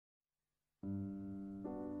Hello,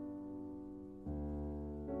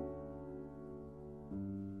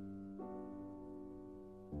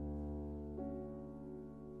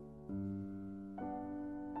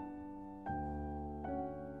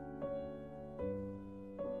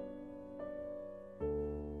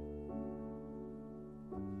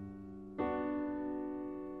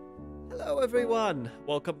 everyone.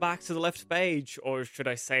 Welcome back to the Left Page, or should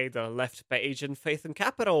I say, the Left Page and Faith and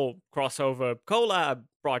Capital crossover collab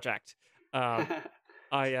project. Uh,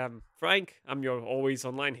 I am Frank. I'm your always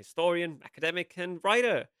online historian, academic, and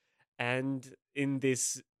writer. And in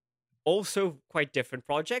this also quite different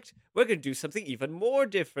project, we're going to do something even more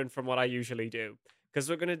different from what I usually do. Because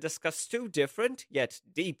we're going to discuss two different, yet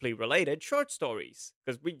deeply related short stories.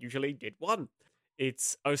 Because we usually did one.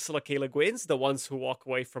 It's Ursula K. Le Guin's The Ones Who Walk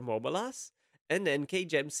Away from Omelas, and N.K.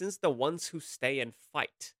 Jemisin's The Ones Who Stay and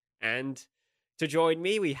Fight. And to join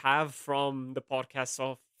me, we have from the podcasts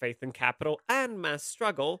of Faith and Capital and Mass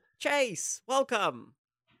Struggle, Chase. Welcome.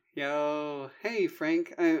 Yo, hey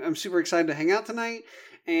Frank. I'm super excited to hang out tonight,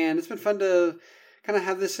 and it's been fun to kind of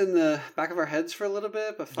have this in the back of our heads for a little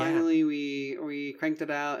bit, but finally we cranked it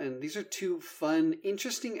out, and these are two fun,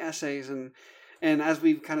 interesting essays, and as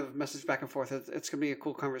we've kind of messaged back and forth, it's going to be a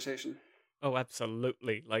cool conversation. Oh,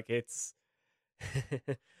 absolutely. Like it's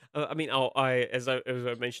I mean, as I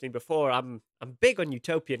was mentioning before, I'm big on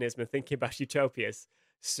utopianism and thinking about utopias.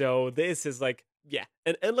 So this is like, yeah,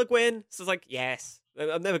 and Le Guin, so it's like, yes,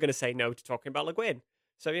 I'm never going to say no to talking about Le Guin.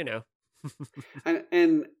 So you know,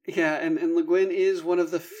 and Le Guin is one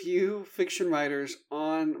of the few fiction writers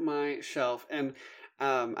on my shelf, and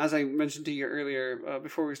as I mentioned to you earlier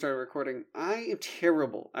before we started recording, I am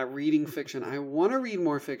terrible at reading fiction. I want to read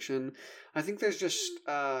more fiction. I think there's just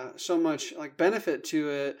so much like benefit to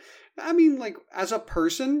it. I mean, like as a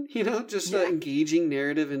person, just engaging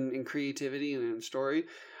narrative and creativity and story.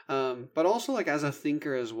 But also like as a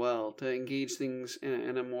thinker as well, to engage things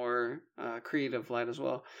in a more creative light as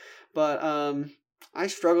well. But I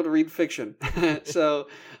struggle to read fiction. So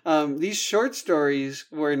these short stories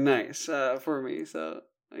were nice for me. So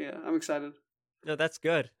yeah, I'm excited. no, that's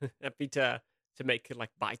good. Happy to make it like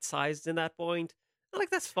bite sized in that point. Like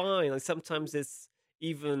that's fine. Like sometimes it's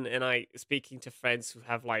even, and I speaking to friends who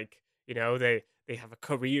have like they have a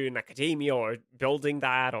career in academia or building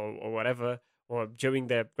that or whatever or during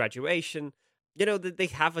their graduation. That they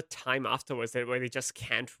have a time afterwards where they just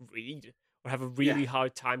can't read or have a really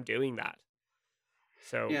hard time doing that.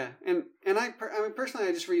 So yeah, and I mean personally,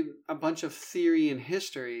 I just read a bunch of theory and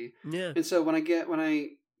history, yeah, and so when I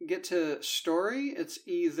get to story, it's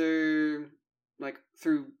either like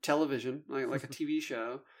through television, like a TV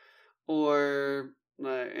show, or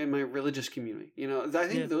in my religious community. I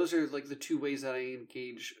think those are like the two ways that I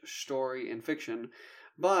engage story and fiction.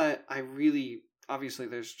 But I really obviously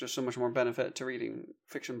there's just so much more benefit to reading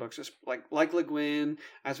fiction books, just like Le Guin,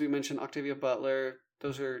 as we mentioned, Octavia Butler.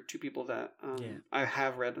 Those are two people that I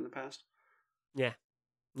have read in the past. yeah.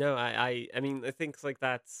 No, I mean, I think like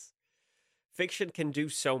that's fiction can do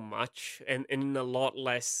so much and in a lot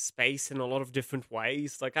less space in a lot of different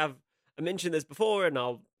ways. Like I mentioned this before, and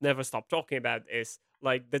I'll never stop talking about this.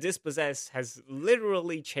 Like the Dispossessed has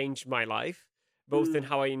literally changed my life, both in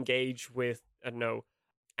how I engage with I don't know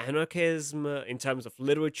anarchism in terms of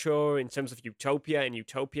literature, in terms of utopia and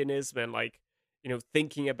utopianism, and like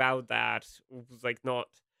thinking about that like not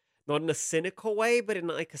in a cynical way, but in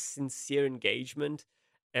like a sincere engagement.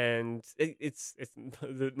 And it's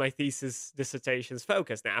my thesis dissertation's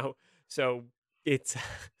focus now, so it's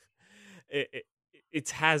it, it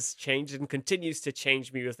has changed and continues to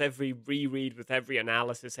change me with every reread, with every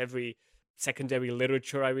analysis, every secondary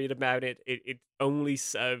literature I read about it. It only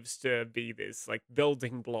serves to be this like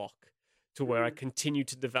building block to where I continue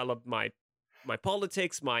to develop my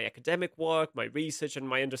politics, my academic work, my research, and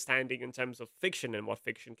my understanding in terms of fiction and what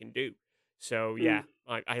fiction can do. So yeah,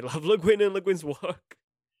 I love Le Guin and Le Guin's work.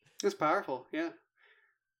 It's powerful, yeah.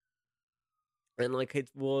 And like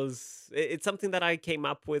it's something that I came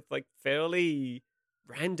up with like fairly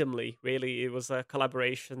randomly, really. It was a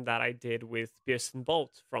collaboration that I did with Pearson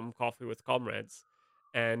Bolt from Coffee with Comrades.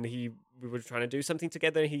 And we were trying to do something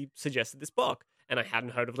together, and he suggested this book. And I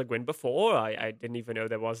hadn't heard of Le Guin before. I didn't even know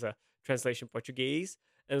there was a translation Portuguese.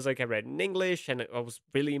 And it was like I read in English, and I was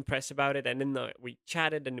really impressed about it. And then we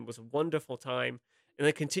chatted, and it was a wonderful time. And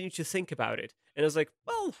I continued to think about it. And I was like,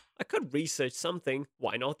 well, I could research something.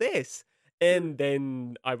 Why not this? And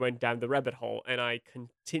then I went down the rabbit hole, and I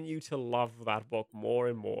continue to love that book more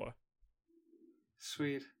and more.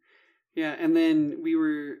 Sweet. Yeah, and then we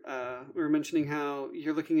were mentioning how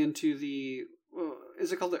you're looking into the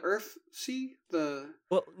is it called the Earth Sea?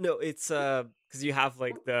 Well, no, it's because you have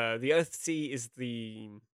like the Earth Sea is the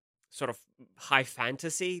sort of high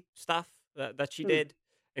fantasy stuff that she Hmm, did,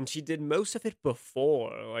 and she did most of it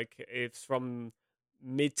before. Like it's from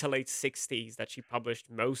mid to late '60s that she published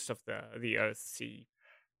most of the Earth Sea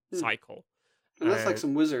hmm. cycle. And that's like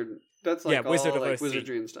some wizard. That's Yeah, like Wizard all of like Earthsea.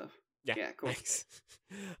 wizardry and stuff. Yeah, Yeah, cool. thanks.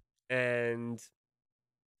 and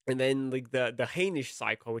and then like the Hainish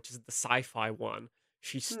cycle, which is the sci-fi one,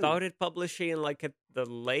 she Hmm. started publishing like at the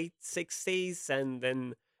late '60s, and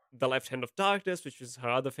then the Left Hand of Darkness, which is her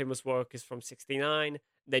other famous work, is from '69.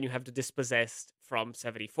 Then you have the Dispossessed from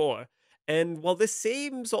 '74. And while this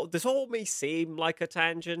all may seem like a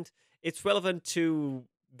tangent, it's relevant to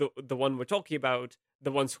the one we're talking about,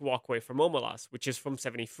 The Ones Who Walk Away from Omelas, which is from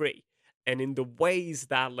 '73. And in the ways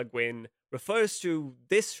that Le Guin refers to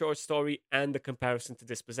this short story and the comparison to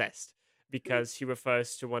Dispossessed, Hmm. because she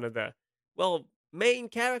refers to one of the, well, main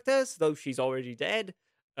characters, though she's already dead,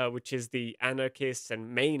 which is the anarchist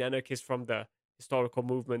and main anarchist from the historical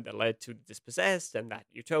movement that led to Dispossessed and that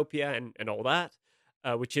Utopia and all that,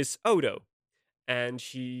 which is Odo. And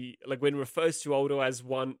she, Le Guin refers to Odo as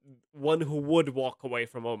one who would walk away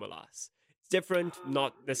from Omelas. It's different,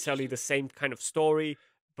 not necessarily Interesting. the same kind of story,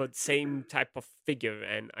 but Okay. same type of figure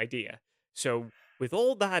and idea. So with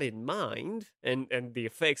all that in mind, and the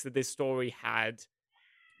effects that this story had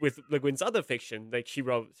with Le Guin's other fiction, like she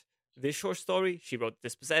wrote this short story, she wrote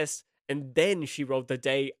Dispossessed, and then she wrote the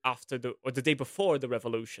day after the day before the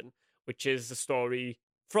revolution, which is a story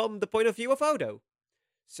from the point of view of Odo.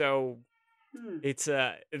 So Hmm. it's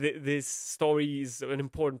this story is an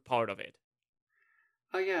important part of it.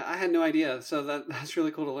 Oh yeah, I had no idea. So that's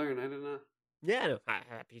really cool to learn. I didn't know. Yeah, no,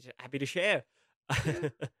 happy to share. Yeah.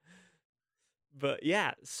 But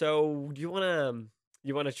yeah, so do you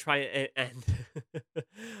wanna try and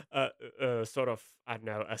sort of, I don't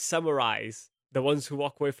know, summarize the ones who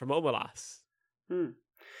walk away from Omelas? Hmm.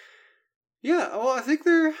 Yeah. Well, I think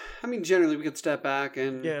they're. I mean, generally, we could step back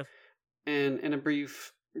Yeah, and in a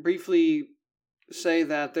briefly say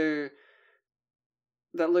that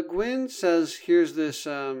Le Guin says here's this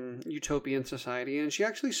utopian society, and she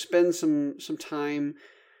actually spends some time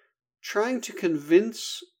trying to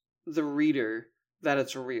convince the reader that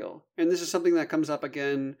it's real. And this is something that comes up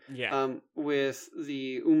again yeah, with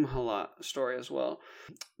the Um-Helat story as well,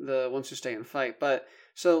 the ones who stay and fight. But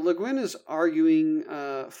so Le Guin is arguing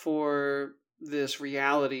for this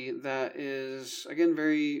reality that is again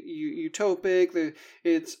very utopic.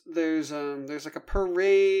 There's like a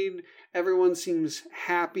parade. Everyone seems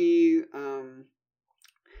happy.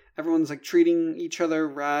 Everyone's like treating each other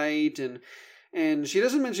right, and she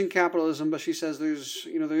doesn't mention capitalism, but she says there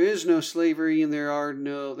is no slavery and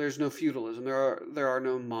there's no feudalism. There are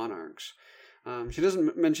no monarchs. She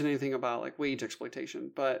doesn't mention anything about like wage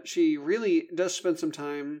exploitation, but she really does spend some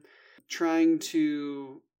time trying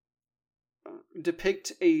to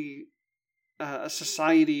depict a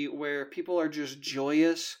society where people are just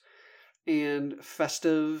joyous and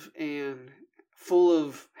festive and full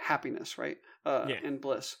of happiness, right? yeah. And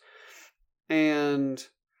bliss. And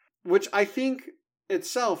which I think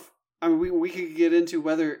itself, I mean, we could get into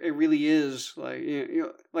whether it really is like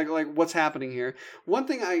like what's happening here. One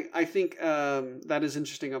thing I think that is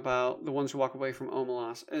interesting about the ones who walk away from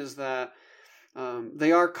Omelas is that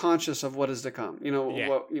they are conscious of what is to come. Yeah.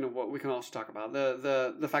 What we can also talk about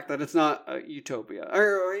the fact that it's not a utopia,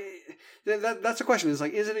 or that's the question. Is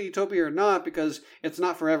like, is it a utopia or not? Because it's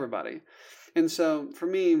not for everybody. And so for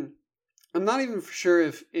me, I'm not even sure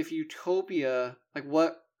if utopia, like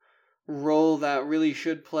what role that really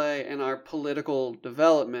should play in our political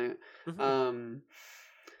development. Hmm. Um,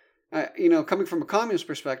 coming from a communist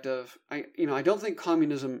perspective, I don't think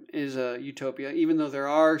communism is a utopia, even though there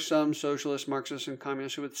are some socialists, Marxists, and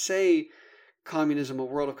communists who would say communism, a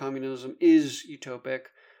world of communism, is utopic.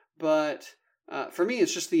 But for me,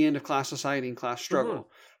 it's just the end of class society and class Hmm. struggle,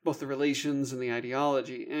 both the relations and the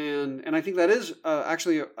ideology. And I think that is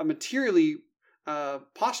actually a materially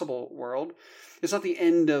possible world. It's not the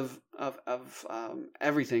end of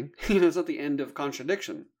everything. It's not the end of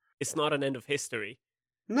contradiction. It's not an end of history.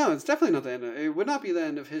 No, it's definitely not the end. It would not be the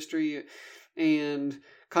end of history, and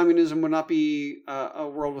communism would not be a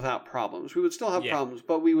world without problems. We would still have Yeah. problems,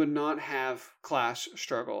 but we would not have class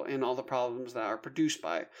struggle and all the problems that are produced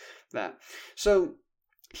by that. So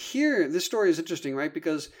here, this story is interesting, right?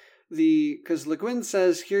 Because Le Guin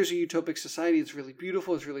says, here's a utopic society. It's really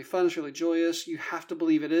beautiful. It's really fun. It's really joyous. You have to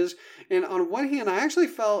believe it is. And on one hand, I actually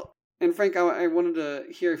felt, and Frank, I wanted to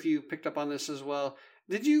hear if you picked up on this as well.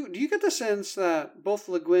 Do you get the sense that both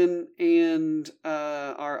Le Guin and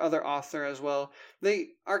our other author as well, they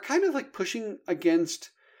are kind of like pushing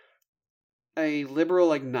against a liberal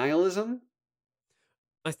like nihilism?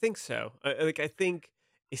 I think so. I think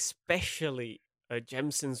especially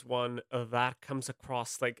Jemson's one that comes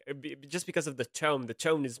across like just because of the tone. The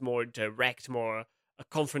tone is more direct, more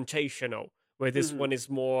confrontational, where this Hmm. one is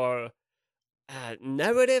more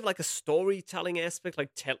narrative, like a storytelling aspect,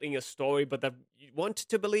 like telling a story, but that you want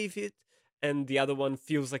to believe it. And the other one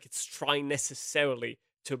feels like it's trying necessarily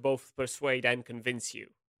to both persuade and convince you.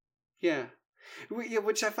 Yeah. Yeah,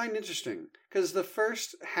 which I find interesting because the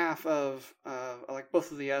first half of like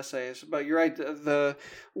both of the essays, but you're right. The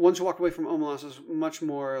ones who walk away from Omelas is much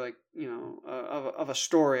more like of a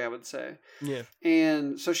story, I would say. Yeah.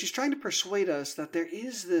 And so she's trying to persuade us that there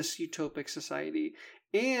is this utopic society,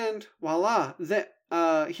 and voila, that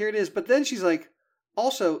here it is. But then she's like,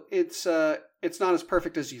 also, it's not as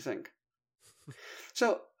perfect as you think.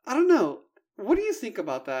 So I don't know. What do you think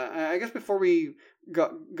about that? I guess before we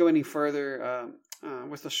go any further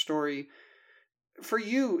with the story, for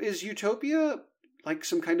you, is Utopia like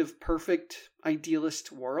some kind of perfect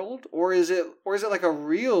idealist world, or is it like a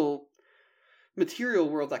real material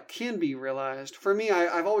world that can be realized? For me,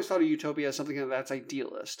 I've always thought of Utopia as something that's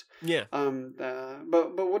idealist. Yeah.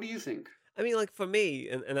 But what do you think? I mean, like for me,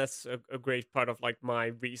 and that's a great part of like my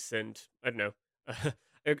recent, I don't know,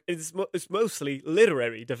 it's mostly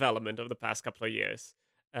literary development of the past couple of years,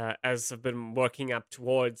 as I've been working up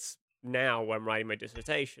towards now where I'm writing my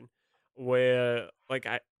dissertation, where like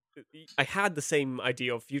I had the same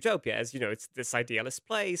idea of utopia as it's this idealist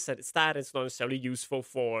place, and it's not necessarily useful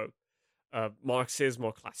for Marxism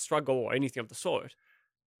or class struggle or anything of the sort.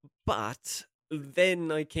 But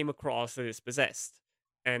then I came across this Possessed,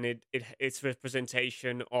 and its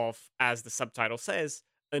representation of, as the subtitle says,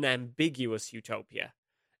 an ambiguous utopia.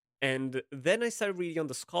 And then I started reading on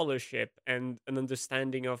the scholarship and an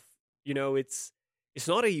understanding of, it's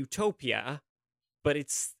not a utopia, but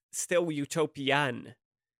it's still utopian.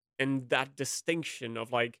 And that distinction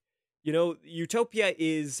of like, utopia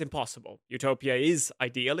is impossible. Utopia is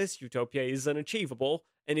idealist. Utopia is unachievable.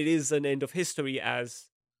 And it is an end of history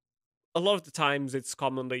as a lot of the times it's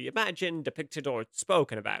commonly imagined, depicted, or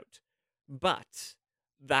spoken about. But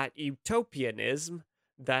that utopianism,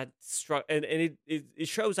 and it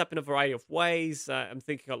shows up in a variety of ways. I'm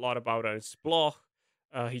thinking a lot about Ernst Bloch.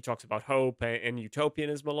 He talks about hope and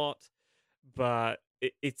utopianism a lot, but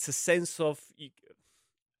it's a sense of,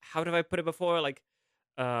 how did I put it before? Like,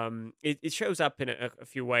 it shows up in a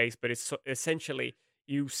few ways, but essentially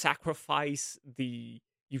you sacrifice the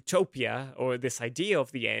utopia or this idea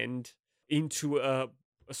of the end into a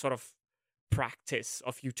sort of practice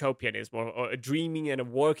of utopianism, or a dreaming and a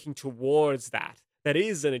working towards that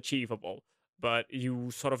is unachievable, but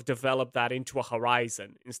you sort of develop that into a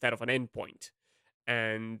horizon instead of an endpoint.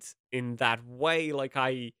 And in that way, like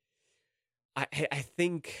I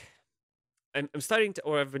think I'm starting to,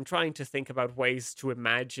 or I've been trying to think about ways to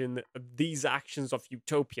imagine these actions of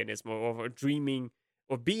utopianism, or dreaming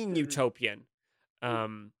or being Hmm. utopian,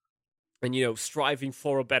 um, and striving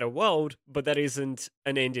for a better world, but that isn't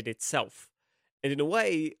an end in itself. And in a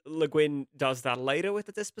way, Le Guin does that later with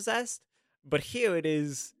the Dispossessed, but here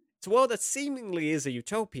it's a world that seemingly is a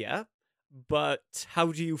utopia, but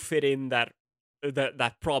how do you fit in that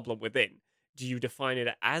problem within? Do you define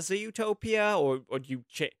it as a utopia, or do you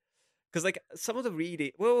because like some of the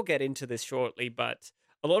reading, we'll get into this shortly, but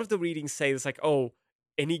a lot of the readings say it's like, oh,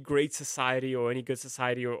 any great society or any good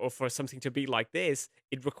society, or for something to be like this,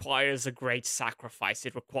 it requires a great sacrifice.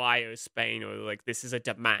 It requires pain, or like this is a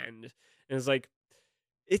demand. And it's like,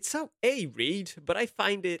 it's a read, but I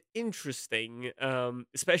find it interesting,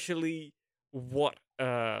 especially what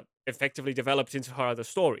effectively developed into her other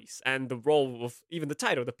stories, and the role of even the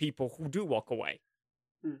title, the people who do walk away.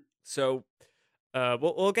 Hmm. So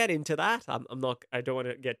we'll get into that. I'm not. I don't want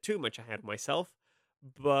to get too much ahead of myself.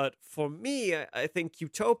 But for me, I think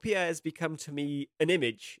Utopia has become to me an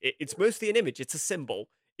image. It's mostly an image. It's a symbol.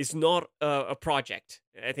 It's not a project.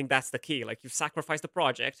 I think that's the key. Like you sacrifice the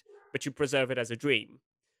project, but you preserve it as a dream.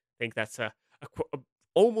 I think that's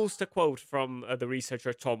almost a quote from the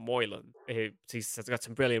researcher Tom Moylan. He's got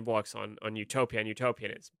some brilliant works on utopia and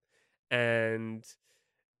utopianism. And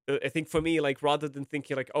I think for me, like rather than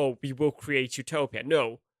thinking like, oh, we will create utopia,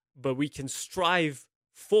 no, but we can strive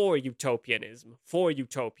for utopianism, for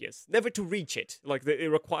utopias, never to reach it. Like it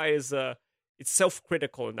requires it's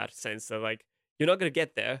self-critical in that sense. That like you're not gonna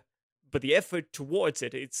get there, but the effort towards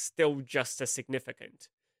it, it's still just as significant.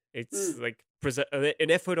 Hmm. It's like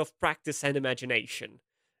an effort of practice and imagination,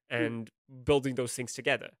 Hmm. and building those things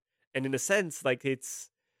together. And in a sense, like it's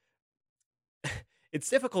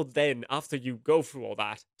difficult then after you go through all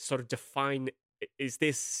that to sort of define, is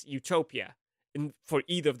this utopia in for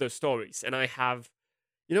either of those stories. And I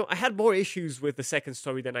had more issues with the second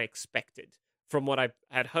story than I expected from what I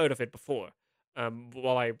had heard of it before.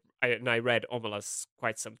 While I read Omelas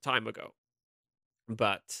quite some time ago.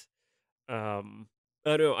 But I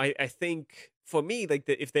don't know. I think for me, like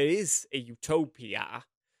if there is a utopia,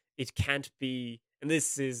 it can't be. And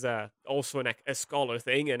this is also a scholar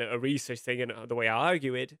thing and a research thing, and the way I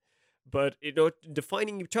argue it. But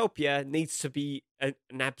defining utopia needs to be an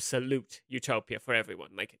absolute utopia for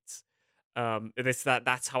everyone. Like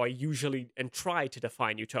that's how I usually and try to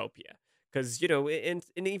define utopia. Because and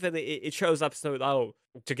even it shows up. So,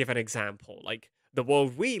 to give an example, like the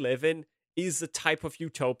world we live in is a type of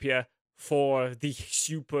utopia for the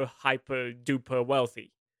super hyper duper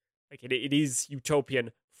wealthy. Like it is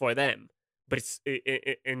utopian for them, but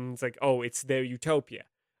and it's like, oh, it's their utopia.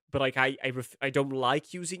 But like I don't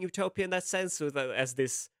like using utopia in that sense, so that as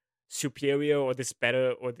this superior or this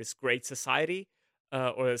better or this great society,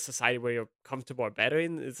 or a society where you're comfortable or better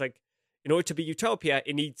in. It's like, in order to be utopia,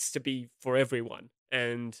 it needs to be for everyone,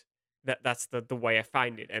 and that's the way I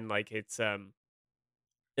find it. And like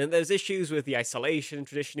and there's issues with the isolation in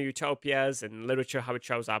traditional utopias and literature, how it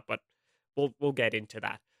shows up, but we'll get into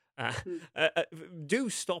that. Uh, Hmm. do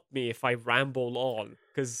stop me if I ramble on,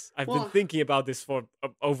 because I've been Well, thinking about this for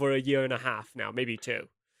over a year and a half now, maybe two.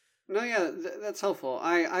 no, yeah, that's helpful.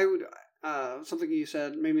 I would something you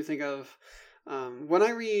said made me think of when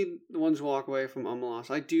I read The Ones Who Walk Away from Omelas.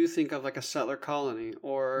 I do think of like a settler colony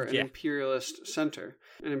or an Yeah. imperialist center,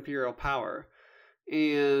 an imperial power,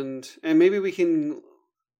 and maybe we can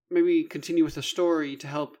maybe continue with the story to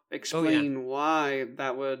help Oh yeah. explain why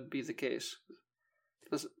that would be the case.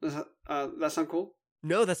 That sound cool?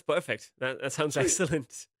 No, that's perfect. That sounds Sweet.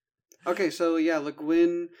 excellent. Okay, so yeah, Le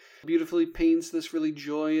Guin beautifully paints this really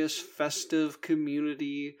joyous, festive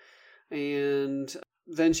community, and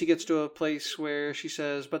then she gets to a place where she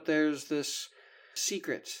says, "But there's this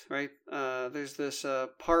secret, right? There's this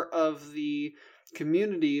part of the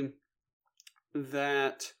community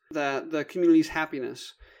that the community's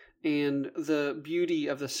happiness and the beauty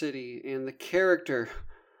of the city and the character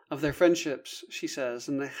of their friendships," she says,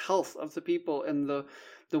 "and the health of the people and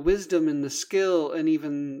the wisdom and the skill and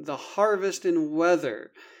even the harvest and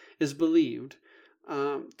weather is believed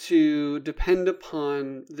to depend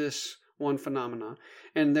upon this one phenomena."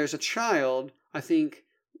 And there's a child, I think,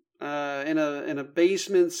 in a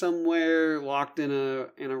basement somewhere, locked in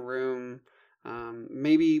a room,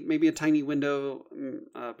 maybe a tiny window,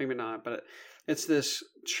 maybe not, but it's this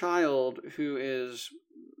child who is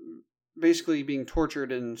basically being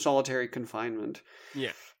tortured in solitary confinement.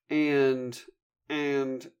 Yeah. And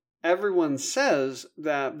everyone says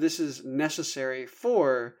that this is necessary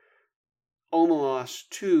for Omelas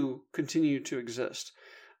to continue to exist.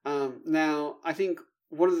 Now, I think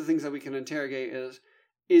one of the things that we can interrogate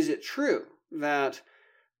is it true that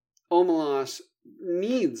Omelas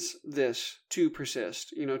needs this to persist,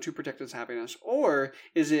 to protect its happiness, or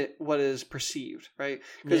is it what is perceived, right?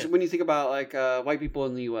 Because when you think about like white people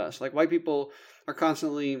in the U.S., like white people are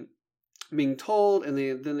constantly being told, and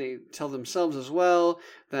then they tell themselves as well,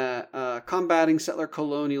 that combating settler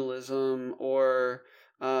colonialism or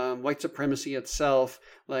white supremacy itself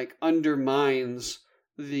like undermines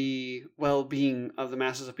the well-being of the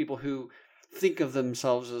masses of people who think of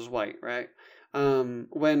themselves as white, right?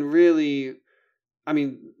 When really, I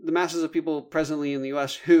mean, the masses of people presently in the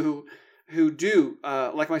U.S. who do,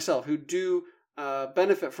 like myself, who do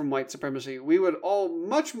benefit from white supremacy, we would all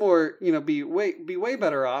much more, be way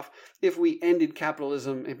better off if we ended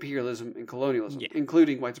capitalism, imperialism, and colonialism,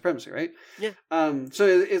 including white supremacy, right? Yeah. So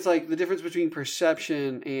it's like the difference between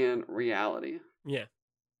perception and reality. Yeah.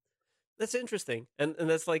 That's interesting, and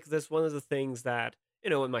that's one of the things that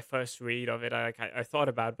in my first read of it, I thought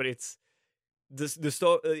about, but it's the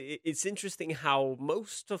story. It's interesting how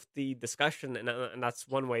most of the discussion, and that's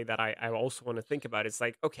one way that I also want to think about. It's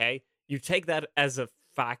like, okay, you take that as a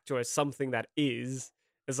fact or as something that is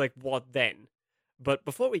like, what then? But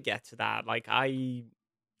before we get to that, like I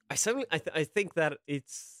certainly I think that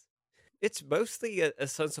it's mostly a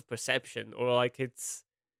sense of perception, or like it's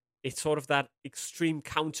sort of that extreme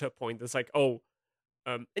counterpoint that's like, oh,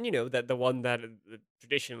 and that the one that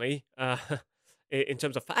traditionally, in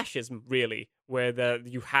terms of fascism, really, where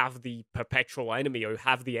you have the perpetual enemy, or you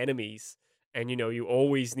have the enemies, and you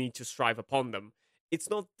always need to strive upon them.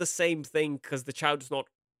 It's not the same thing, because the child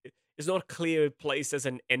is not clear placed as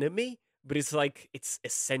an enemy, but it's like it's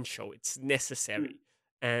essential, it's necessary,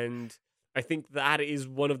 and I think that is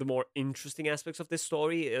one of the more interesting aspects of this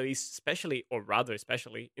story, at least especially, or rather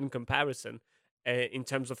especially, in comparison, in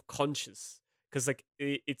terms of conscience. Because like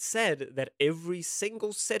it's said that every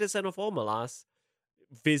single citizen of Omelas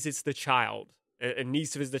visits the child and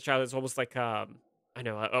needs to visit the child. It's almost like I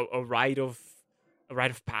know a rite of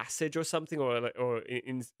passage or something, or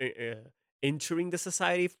entering the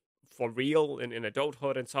society for real in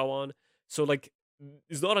adulthood and so on. So like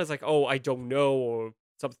it's not as like, oh, I don't know or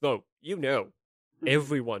something. No, you know, Mhm.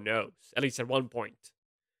 everyone knows at least at one point.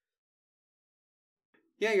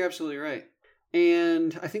 Yeah, you're absolutely right.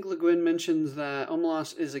 And I think Le Guin mentions that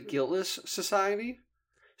Omelas is a guiltless society.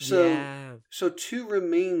 So, Yeah, so to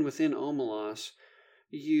remain within Omelas,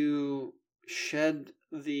 you shed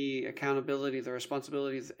the accountability, the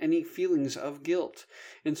responsibilities, any feelings of guilt.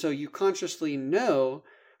 And so you consciously know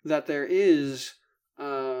that there is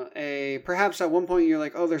perhaps at one point you're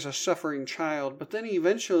like, oh, there's a suffering child. But then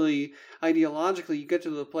eventually, ideologically, you get to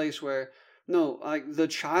the place where, no, like the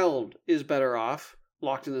child is better off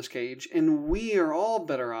locked in this cage and we are all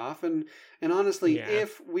better off. And honestly, yeah,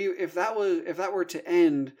 if that were to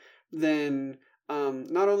end, then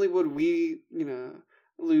not only would we,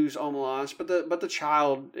 lose Omelas, but the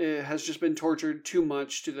child has just been tortured too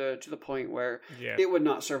much to the point where yeah, it would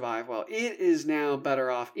not survive well. It is now better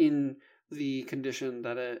off in the condition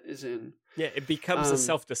that it is in. yeah. It becomes a Um,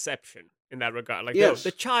 self deception in that regard. Like, no, the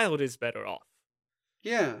yes, child is better off.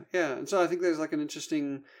 yeah, yeah. And so I think there's like an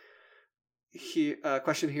interesting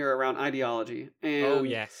question here around ideology Oh and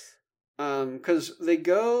yes, because they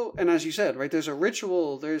go and as you said, right, there's a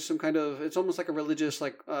ritual, there's some kind of, it's almost like a religious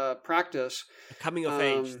like practice. a coming of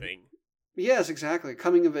age um thing. Yes, exactly.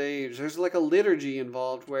 Coming of age. There's like a liturgy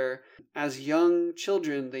involved where, as young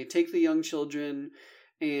children, they take the young children,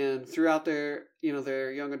 and throughout their,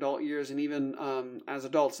 their young adult years, and even as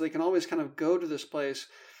adults, they can always kind of go to this place,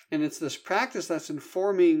 and it's this practice that's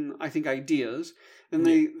informing, I think, ideas, and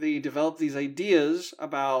Yeah, they develop these ideas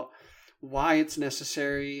about why it's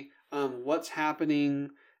necessary, what's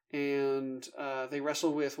happening, and they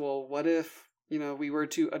wrestle with, well, what if we were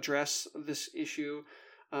to address this issue,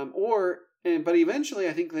 but eventually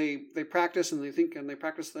I think they practice and they think and they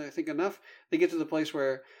practice and they think enough, they get to the place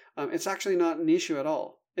where it's actually not an issue at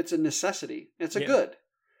all. It's a necessity. It's a yeah. good.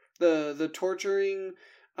 The torturing,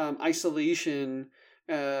 isolation,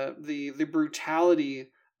 the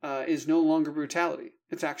brutality is no longer brutality.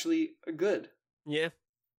 It's actually a good. Yeah,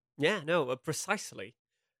 yeah, no, precisely.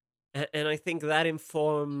 And I think that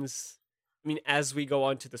informs, I mean, as we go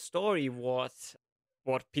on to the story, what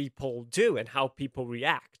people do and how people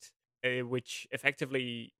react, which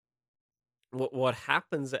effectively what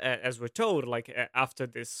happens as we're told, like after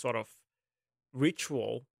this sort of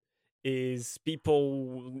ritual, is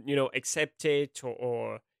people accept it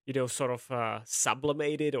or sort of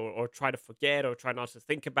sublimate it or try to forget or try not to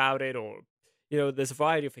think about it or there's a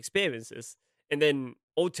variety of experiences and then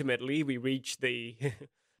ultimately we reach the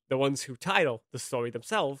the ones who title the story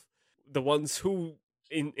themselves, the ones who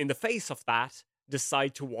in the face of that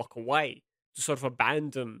decide to walk away, to sort of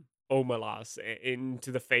abandon Omelas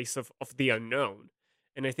into the face of the unknown.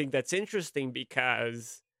 And I think that's interesting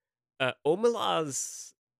because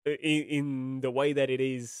Omelas, in the way that it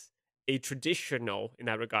is a traditional, in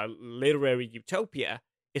that regard, literary utopia,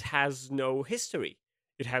 it has no history,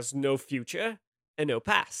 it has no future, and no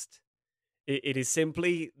past. It is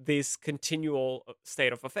simply this continual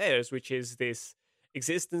state of affairs, which is this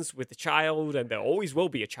existence with a child, and there always will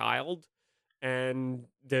be a child, and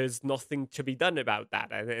there's nothing to be done about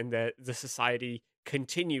that, and the society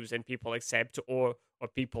continues, and people accept or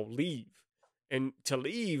people leave, and to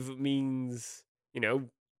leave means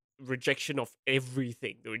rejection of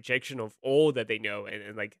everything, the rejection of all that they know,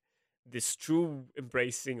 and like this true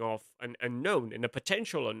embracing of an unknown and a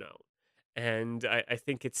potential unknown. And I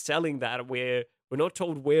think it's telling that we're not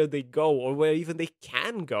told where they go or where even they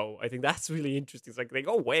can go. I think that's really interesting. It's like they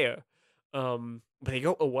go where, but they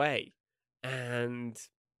go away, and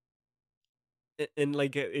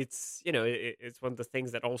like it's it's one of the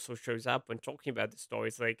things that also shows up when talking about the story.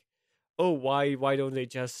 It's like, oh, why don't they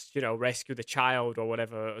just rescue the child or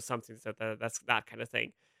whatever or something, that's that kind of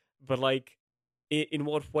thing. But like in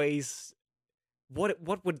what ways,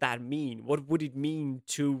 what would that mean? What would it mean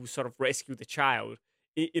to sort of rescue the child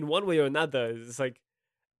in one way or another? It's like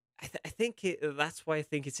I think that's why I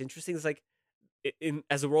think it's interesting. It's like in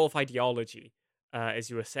as a role of ideology, as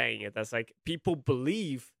you were saying it, that's like people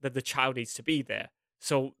believe that the child needs to be there.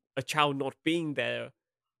 So a child not being there,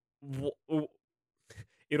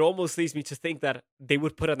 it almost leads me to think that they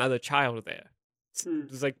would put another child there. Hmm.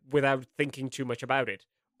 It's like without thinking too much about it.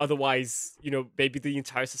 Otherwise, maybe the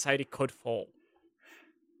entire society could fall.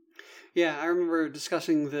 Yeah, I remember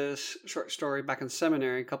discussing this short story back in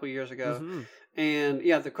seminary a couple years ago. Hmm. And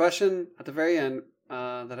yeah, the question at the very end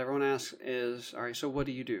that everyone asks is, all right, so what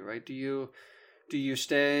do you do, right? Do you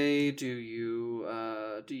stay? Do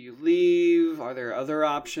you leave? Are there other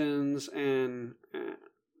options? And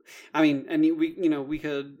I mean, and we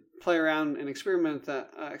could play around and experiment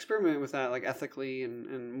with that like ethically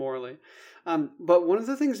and morally. But one of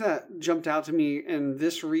the things that jumped out to me in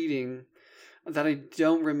this reading that I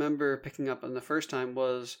don't remember picking up on the first time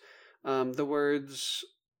was the words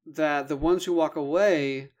that the ones who walk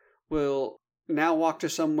away will now walk to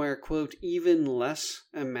somewhere, quote, even less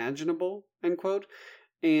imaginable, end quote,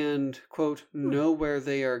 and, quote, Hmm. know where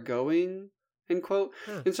they are going, end quote.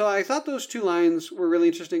 Huh. And so I thought those two lines were really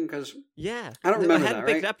interesting because Yeah. I don't No, I remember that, hadn't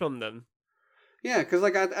picked right? up on them. Yeah, because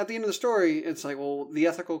like at the end of the story, it's like, well, the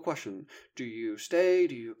ethical question: do you stay?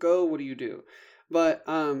 Do you go? What do you do? But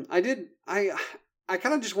I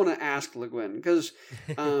kind of just want to ask Le Guin because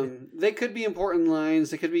they could be important lines,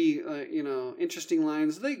 they could be interesting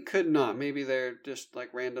lines, they could not. Maybe they're just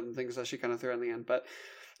like random things that she kind of threw in the end. But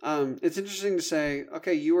it's interesting to say,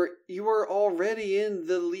 okay, you were already in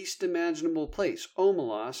the least imaginable place,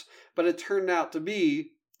 Omelas, but it turned out to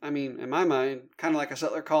be, I mean, in my mind, kind of like a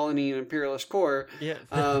settler colony and imperialist core, Yeah.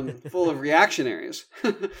 full of reactionaries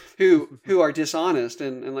who are dishonest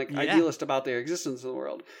and like Yeah. idealist about their existence in the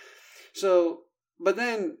world. So, but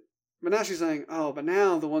now she's saying, oh, but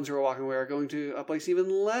now the ones who are walking away are going to a place even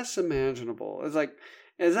less imaginable. It's like,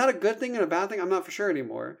 is that a good thing and a bad thing? I'm not for sure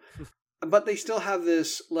anymore. But they still have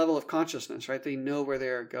this level of consciousness, right? They know where they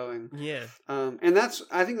are going. Yeah. And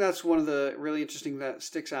I think that's one of the really interesting that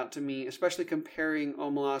sticks out to me, especially comparing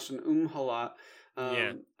Omelas and Um-Helat,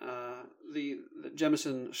 Yeah. the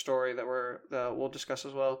Jemison story that we'll discuss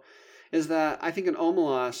as well, is that I think in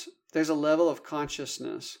Omelas there's a level of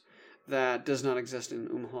consciousness that does not exist in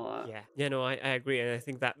Um-Helat. Yeah. Yeah, no, I agree. And I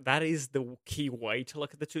think that is the key way to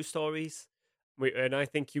look at the two stories. And I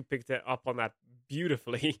think you picked it up on that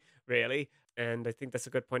beautifully, really. And I think that's a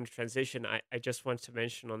good point of transition. I just want to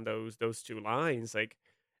mention on those two lines, like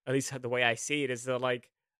at least the way I see it is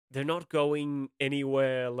they're not going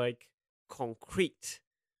anywhere like concrete,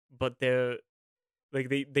 but they're like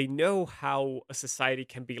they know how a society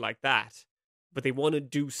can be like that, but they want to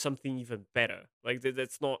do something even better. Like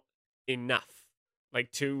that's not enough.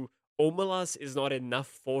 Like to Omelas is not enough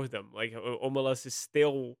for them. Like Omelas is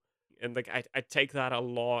still, and like I take that a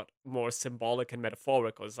lot more symbolic and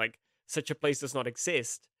metaphorical. It's like such a place does not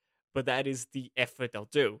exist, but that is the effort they'll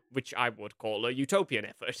do, which I would call a utopian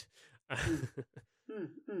effort. Mm,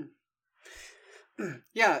 mm,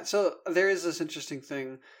 yeah, so there is this interesting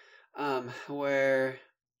thing where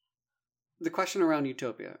the question around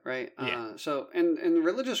utopia, right? Yeah. So in the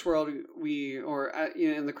religious world,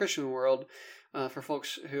 in the Christian world, for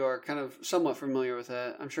folks who are kind of somewhat familiar with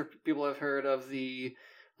it, I'm sure people have heard of the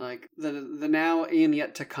now and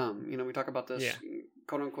yet to come. We talk about this Yeah.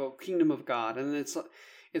 quote unquote kingdom of God, and it's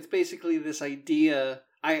basically this idea.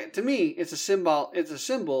 To me, it's a symbol. It's a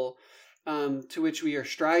symbol to which we are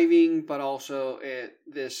striving, but also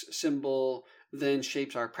this symbol then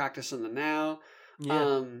shapes our practice in the now.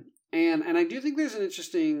 Yeah. And I do think there's an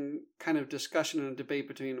interesting kind of discussion and debate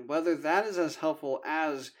between whether that is as helpful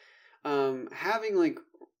as having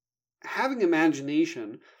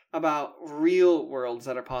imagination about real worlds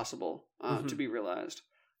that are possible to Hmm. be realized,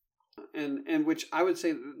 and which I would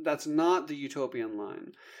say that's not the utopian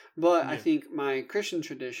line, but I Yeah. think my Christian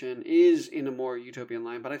tradition is in a more utopian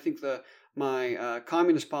line. But I think my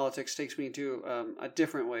communist politics takes me to a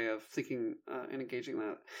different way of thinking and engaging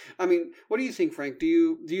that. I mean, what do you think, Frank? Do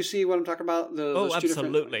you see what I'm talking about? Oh, Those two different.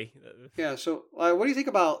 absolutely. Yeah. So, what do you think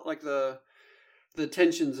about like the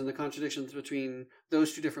tensions and the contradictions between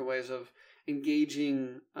those two different ways of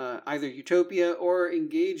engaging either utopia or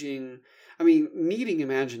engaging, I mean, needing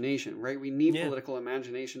imagination, right? We need Yeah. political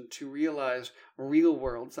imagination to realize real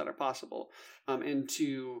worlds that are possible, and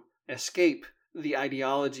to escape the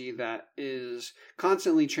ideology that is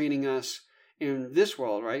constantly training us in this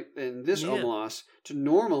world, right? In this Yeah. Omelas, to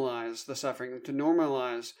normalize the suffering, to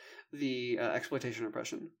normalize the exploitation and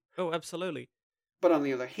oppression. Oh, absolutely. But on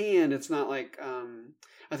the other hand, it's not like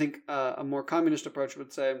I think a more communist approach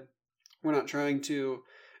would say we're not trying to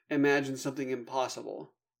imagine something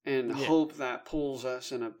impossible and Yeah. hope that pulls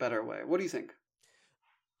us in a better way. What do you think?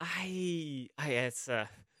 It's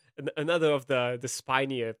another of the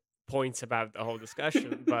spinier points about the whole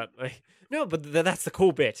discussion, but like, no, but that's the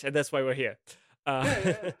cool bit, and that's why we're here. Uh, Yeah,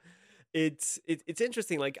 yeah, yeah. it's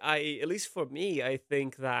interesting. Like at least for me, I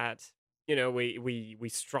think that we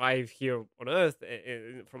strive here on Earth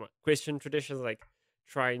from a Christian tradition, like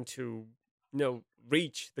trying to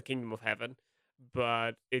reach the kingdom of heaven,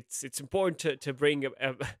 but it's important to bring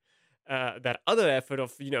that other effort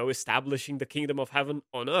of establishing the kingdom of heaven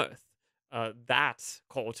on earth, that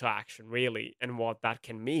call to action really, and what that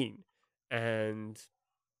can mean. And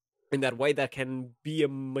in that way, that can be a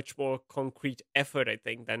much more concrete effort, I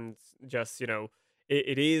think, than just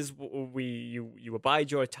it is you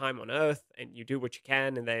abide your time on earth and you do what you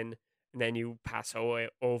can, and then you pass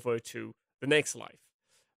over to the next life.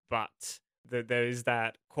 But there is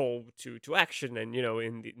that call to action, and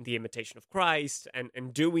in the imitation of Christ,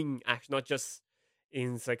 and doing action, not just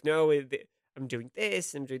in it's like no I'm doing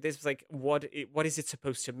this, I'm doing this. It's like what is it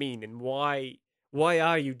supposed to mean, and why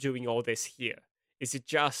are you doing all this here? Is it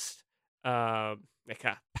just like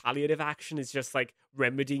a palliative action? Is just like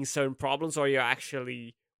remedying certain problems, or are you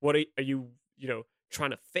actually are you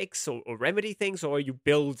trying to fix or remedy things, or are you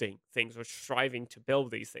building things or striving to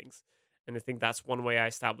build these things? And I think that's one way I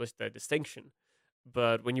established the distinction.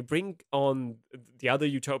 But when you bring on the other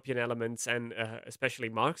utopian elements, and especially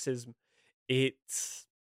Marxism, it's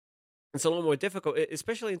it's a lot more difficult,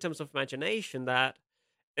 especially in terms of imagination.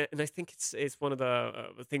 And I think it's one of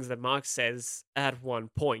the things that Marx says at one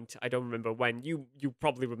point. I don't remember when. You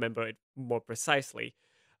probably remember it more precisely,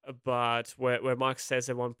 but where Marx says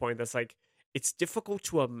at one point that's like it's difficult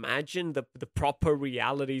to imagine the proper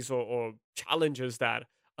realities or challenges that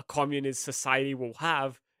a communist society will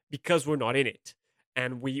have because we're not in it,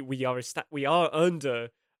 and we are under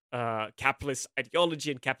capitalist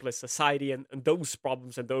ideology and capitalist society, and those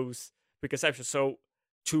problems and those preconceptions. So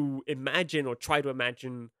to imagine or try to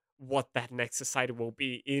imagine what that next society will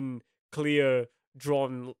be in clear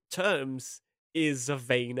drawn terms is a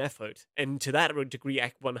vain effort, and to that degree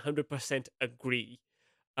I 100% agree.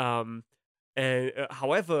 um and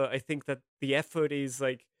however, I think that the effort is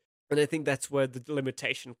like, and I think that's where the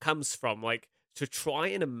limitation comes from, like to try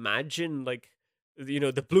and imagine like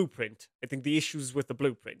the blueprint. I think the issues with the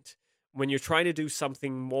blueprint when you're trying to do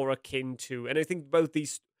something more akin to, and I think both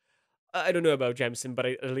these, I don't know about Jemison, but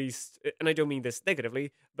at least, and I don't mean this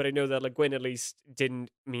negatively, but I know that like Gwen at least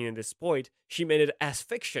didn't mean in this point. She meant it as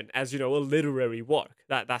fiction, as a literary work.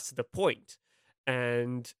 That's the point.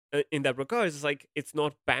 And in that regard, it's like it's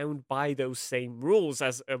not bound by those same rules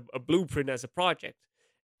as a blueprint, as a project.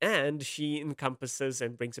 And she encompasses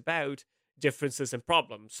and brings about differences and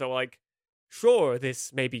problems. So like, sure,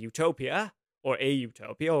 this may be utopia or a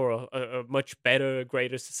utopia or a much better,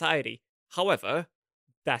 greater society. However,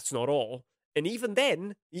 that's not all. And even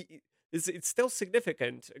then, it's still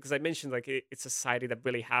significant because I mentioned like it's a society that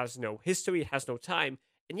really has no history, has no time,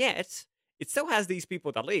 and yet it still has these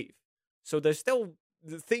people that leave. So there's still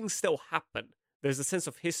things still happen. There's a sense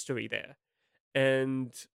of history there,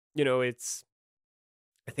 and it's.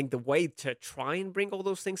 I think the way to try and bring all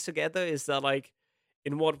those things together is that like,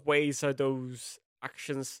 in what ways are those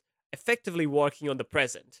actions effectively working on the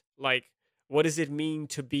present? Like, what does it mean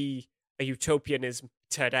to be a utopianism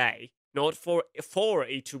today, not for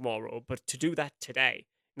a tomorrow, but to do that today.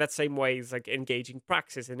 In that same way, is like engaging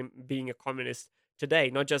praxis and being a communist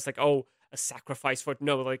today, not just like a sacrifice for it.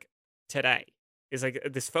 No, like today is like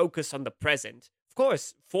this focus on the present, of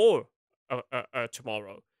course, for a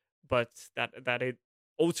tomorrow, but that it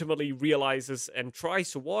ultimately realizes and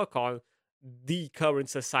tries to work on the current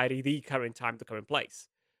society, the current time, the current place.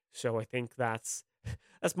 So I think that's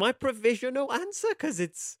my provisional answer, because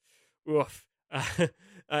it's oof.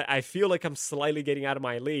 I feel like I'm slightly getting out of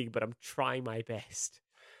my league, but I'm trying my best.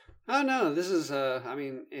 Oh no, this is I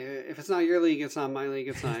mean, if it's not your league, it's not my league,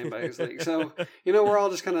 it's not anybody's league. So, we're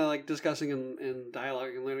all just kind of like discussing and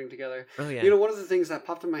dialoguing and learning together. Oh yeah. One of the things that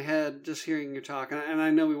popped in my head just hearing you talk, and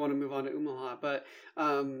I know we want to move on to Um-Helat, but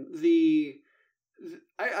I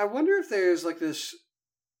wonder if there's like this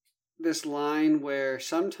line where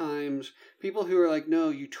sometimes people who are like, no,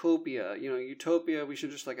 utopia, utopia, we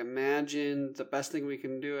should just like imagine the best thing we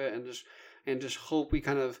can do it and just hope we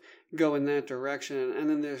kind of go in that direction. And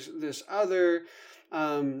then there's this other,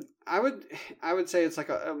 I would say it's like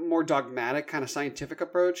a more dogmatic kind of scientific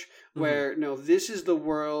approach where no, this is the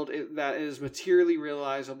world that is materially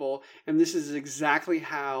realizable, and this is exactly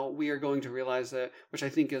how we are going to realize it, which I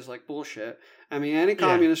think is like bullshit. I mean, any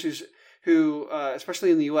communist who,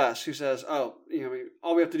 especially in the U.S., who says, "Oh,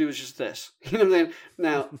 all we have to do is just this." You know what I'm saying?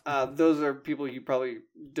 Now, those are people you probably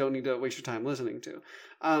don't need to waste your time listening to.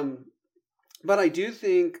 But I do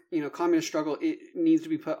think, communist struggle, it needs to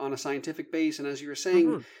be put on a scientific base. And as you were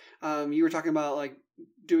saying, you were talking about like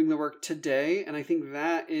doing the work today, and I think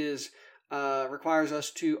that is requires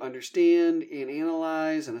us to understand and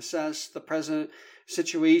analyze and assess the present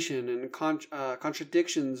situation and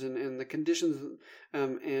contradictions and the conditions,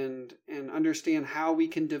 and understand how we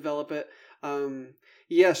can develop it Um,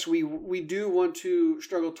 yes, we do want to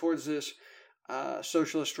struggle towards this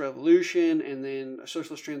socialist revolution and then a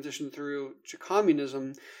socialist transition through to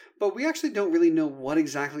communism, but we actually don't really know what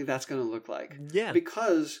exactly that's going to look like Yeah.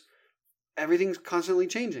 because everything's constantly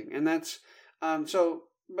changing, and that's so.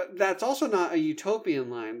 But that's also not a utopian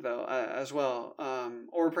line, though, as well.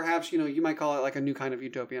 Or perhaps you might call it like a new kind of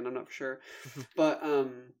utopian. I'm not for sure, but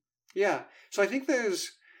yeah. So I think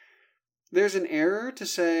there's an error to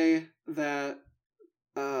say that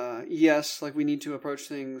yes, like we need to approach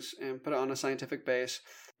things and put it on a scientific base,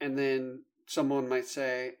 and then someone might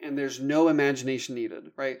say, and there's no imagination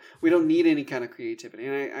needed, right? We don't need any kind of creativity,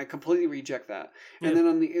 and I completely reject that. And Yeah. then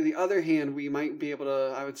on the other hand, we might be able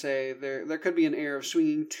to, I would say, there could be an error of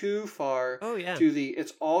swinging too far Oh yeah. to the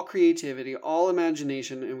it's all creativity, all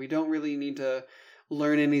imagination, and we don't really need to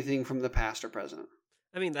learn anything from the past or present.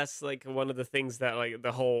 I mean, that's like one of the things that like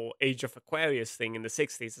the whole Age of Aquarius thing in the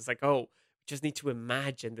 60s is like, oh, we just need to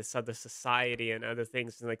imagine this other society and other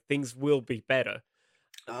things, and like things will be better.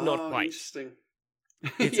 Not Oh, quite. interesting.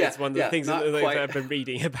 It's one of the Yeah, things that not like, quite. I've been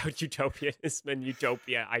reading about utopianism and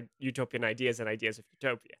utopian ideas and ideas of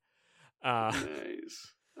utopia. Uh,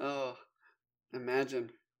 Nice. Oh,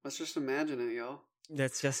 imagine. Let's just imagine it, y'all.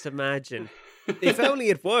 let's just imagine. If only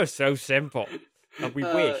it were so simple. We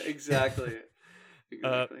wish. Exactly.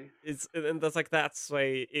 uh, Exactly. it's and that's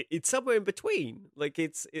why it's somewhere in between. Like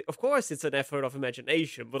of course it's an effort of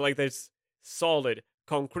imagination, but like there's solid,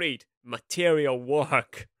 concrete, material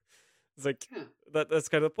work. It's like Yeah. that's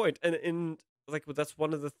kind of the point. And like that's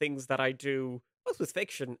one of the things that I do both with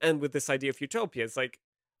fiction and with this idea of utopia. It's like,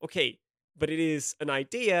 okay, but it is an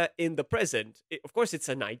idea in the present. Of course, it's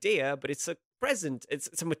an idea, but it's a present.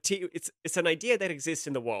 It's a material. It's an idea that exists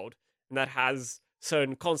in the world and that has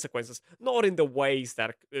certain consequences, not in the ways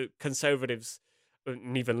that conservatives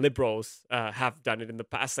and even liberals have done it in the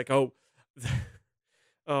past. Like, oh,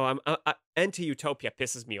 oh, anti-utopia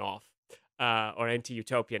pisses me off, or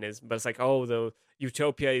anti-utopianism. But it's like, oh, the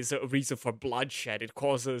utopia is a reason for bloodshed. It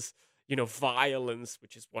causes, violence,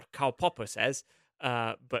 which is what Karl Popper says.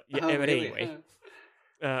 But yeah, Oh, but really? anyway,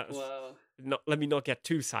 Wow. let me not get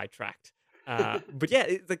too sidetracked. But yeah,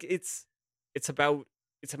 it's about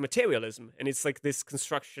it's a materialism, and it's like this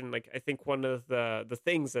construction. Like I think one of the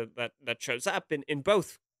things that shows up in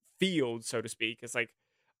both fields, so to speak, is like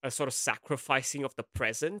a sort of sacrificing of the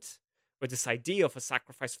present, or this idea of a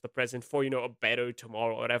sacrifice of the present for a better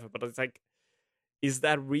tomorrow or whatever. But it's like, is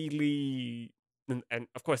that really? And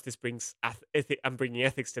of course, this brings I'm bringing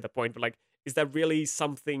ethics to the point, but like, is that really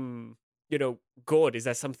something good? Is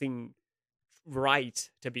that something right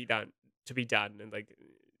to be done? And like,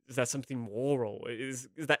 is that something moral? Is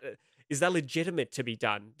that legitimate to be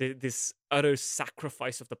done? This utter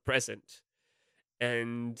sacrifice of the present,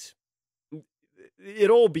 and it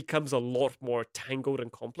all becomes a lot more tangled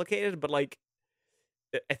and complicated. But like,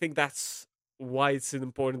 I think that's why it's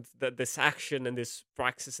important that this action and this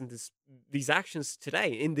praxis and these actions today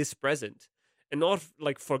in this present, and not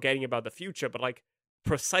like forgetting about the future, but like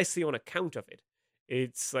precisely on account of it.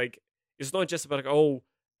 It's like it's not just about like, oh,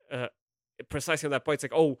 uh, precisely on that point. It's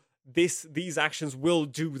like, oh, these actions will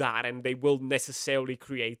do that, and they will necessarily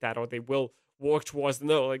create that, or they will work towards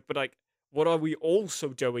no. Like, but like, what are we also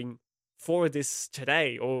doing for this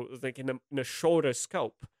today, or like in a shorter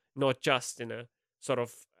scope, not just in a sort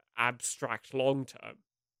of abstract long term.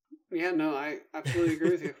 Yeah, no, I absolutely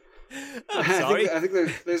agree with you. I'm I think sorry. I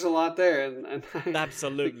think there's a lot there, and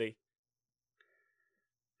Absolutely.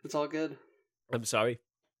 it's all good. I'm sorry.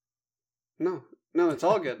 No, no, it's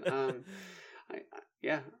all good.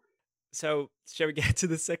 Yeah, So, shall we get to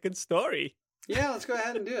the second story? yeah. Let's go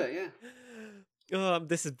ahead and do it. Yeah,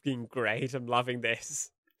 This has been great. I'm loving this.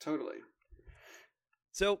 totally.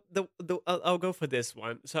 So I'll go for this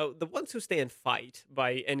one. So The Ones Who Stay and Fight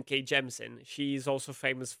by N.K. Jemisin. She's also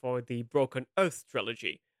famous for the Broken Earth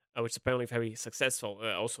trilogy, which is apparently very successful,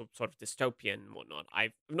 also sort of dystopian and whatnot.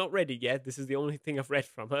 I've not read it yet. This is the only thing I've read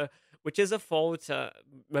from her, which is a fault,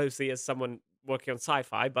 mostly as someone working on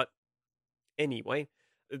sci-fi. But anyway,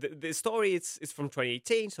 the story it's from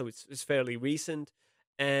 2018, so it's fairly recent,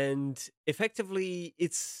 and effectively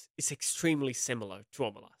it's extremely similar to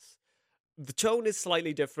Omelas. The tone is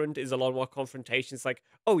slightly different, is a lot more confrontation. It's like,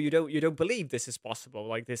 oh, you don't believe this is possible,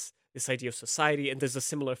 like this idea of society, and there's a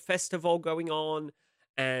similar festival going on,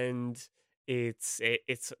 and it's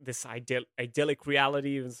this idyllic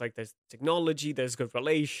reality. It's like there's technology, there's good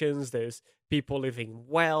relations, there's people living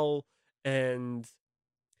well, and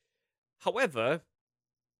however,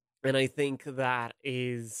 and I think that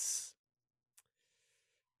is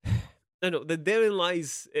no, therein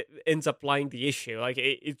lies ends up lying the issue. Like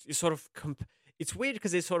it sort of it's weird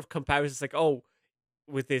because it sort of compares. It's like, oh,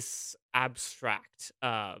 with this abstract,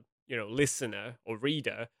 listener or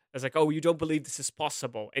reader, it's like, oh, you don't believe this is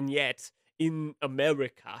possible, and yet in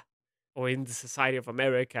America or in the society of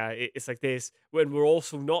America, it's like this. When we're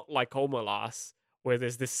also not like Omelas, where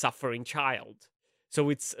there's this suffering child. So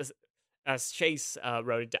it's as Chase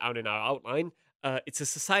wrote it down in our outline. It's a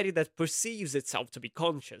society that perceives itself to be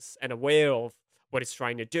conscious and aware of what it's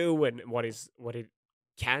trying to do and what it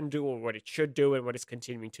can do or what it should do and what it's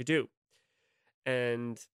continuing to do.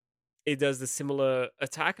 And it does the similar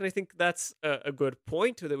attack, and I think that's a good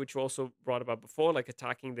point to that, which you also brought about before, like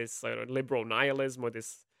attacking this liberal nihilism or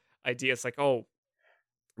this idea. It's like, oh,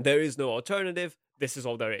 there is no alternative. This is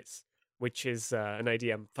all there is, which is an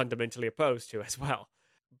idea I'm fundamentally opposed to as well.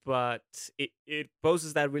 But it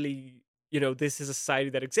poses that really, this is a society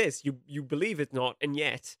that exists. You believe it not, and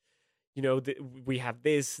yet, we have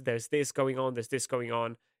this. There's this going on. There's this going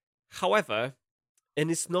on. However, and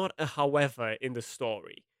it's not a however in the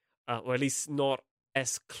story, or at least not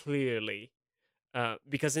as clearly,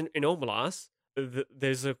 because in Omelas,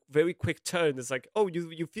 there's a very quick turn. It's like, oh,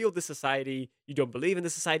 you feel the society, you don't believe in the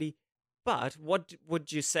society, but what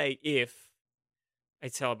would you say if I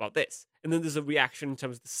tell about this? And then there's a reaction in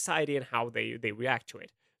terms of the society and how they react to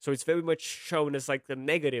it. So it's very much shown as like the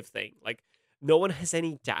negative thing. Like no one has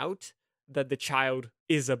any doubt that the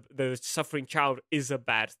suffering child is a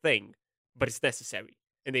bad thing, but it's necessary,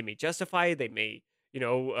 and they may justify it. They may,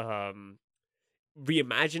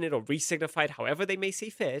 reimagine it or re-signify it however they may see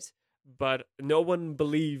fit. But no one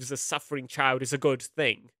believes a suffering child is a good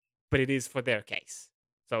thing, but it is for their case.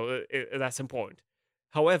 So that's important.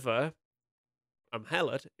 However,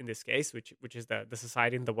 Um-Helat, in this case, which is the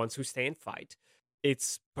society and the ones who stay and fight,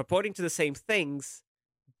 it's purporting to the same things,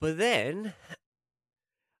 but then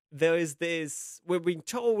there is this. We're being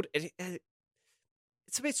told it's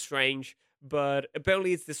a bit strange, but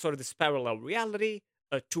apparently it's this sort of this parallel reality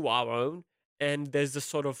to our own, and there's this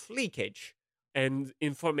sort of leakage, and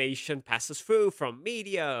information passes through from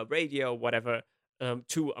media, radio, whatever,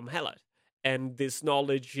 to Um-Helat, and this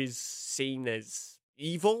knowledge is seen as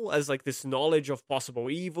evil, as like this knowledge of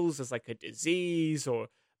possible evils, as like a disease or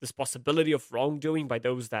this possibility of wrongdoing by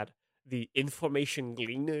those that the information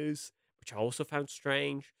gleaners, which I also found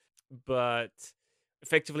strange, but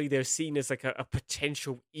effectively they're seen as like a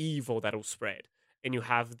potential evil that'll spread. And you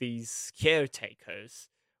have these caretakers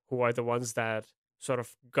who are the ones that sort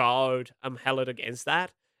of guard Um-Helat against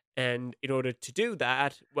that. And in order to do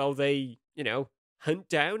that, well, they, hunt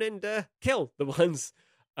down and kill the ones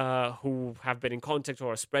who have been in contact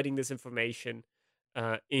or are spreading this information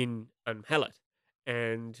in Um-Helat.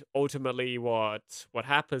 And ultimately, what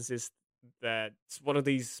happens is that one of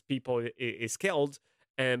these people is killed,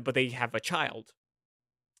 but they have a child,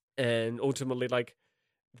 and ultimately, like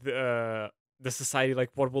the society,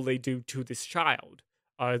 like, what will they do to this child?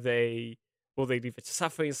 Will they leave it to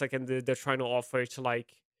suffering? It's like, and they're trying to offer to,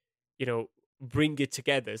 like, you know bring it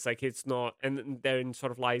together. It's like it's not, and therein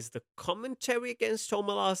sort of lies the commentary against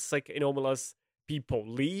Omelas. Like in Omelas, people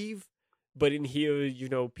leave, but in here,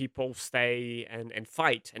 people stay and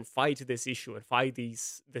fight this issue and fight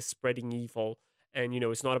this spreading evil. And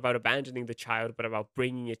it's not about abandoning the child, but about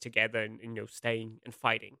bringing it together and staying and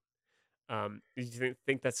fighting. Do you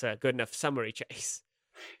think that's a good enough summary, Chase?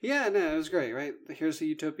 Yeah, no, it was great, right? Here's the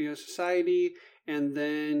Utopia society, and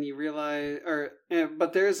then you realize,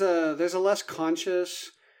 but there's a less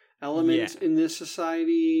conscious Yeah, element in this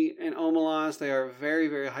society. In Omelas, they are very,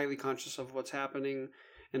 very highly conscious of what's happening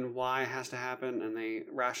and why it has to happen, and they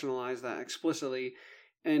rationalize that explicitly.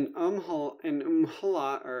 And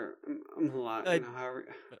Um-Helat, or Um-Helat, uh, however,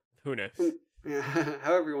 who knows? yeah,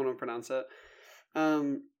 however you want to pronounce it,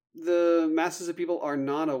 the masses of people are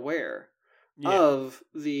not aware Yeah, of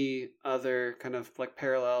the other kind of like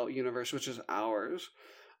parallel universe, which is ours.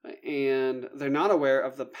 And they're not aware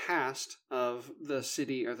of the past of the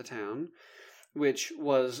city or the town, which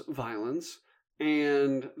was violence.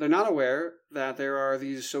 And they're not aware that there are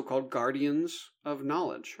these so-called guardians of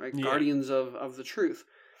knowledge, right? yeah, Guardians of the truth.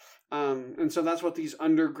 And so that's what these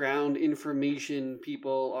underground information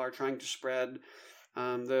people are trying to spread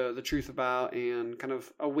the truth about and kind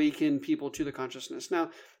of awaken people to the consciousness. Now,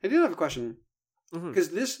 I did have a question hmm because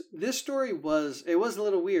this story was a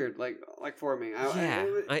little weird, like for me. yeah.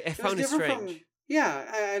 I It was found it different from strange.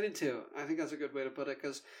 yeah, I did too. I think that's a good way to put it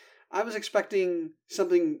because I was expecting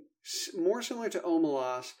something more similar to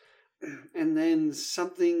Omelas, and then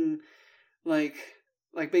something like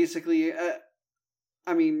basically.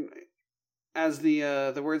 I mean, as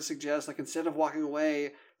the word suggests, like instead of walking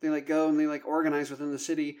away, they like go and they like organize within the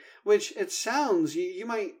city. Which it sounds you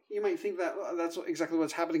might think that that's exactly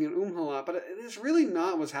what's happening in Um-Helat, but it is really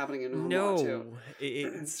not what's happening in Um-Helat too. No,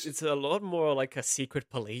 it's a lot more like a secret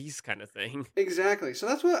police kind of thing. Exactly. So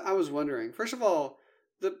that's what I was wondering. First of all,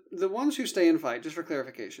 the ones who stay and fight, just for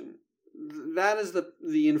clarification, that is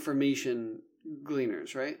the information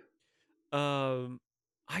gleaners, right?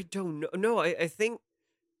 I don't know. No, I think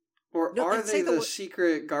Or no. are I'd say they the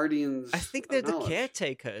secret I guardians think they're of the knowledge?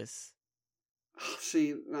 caretakers.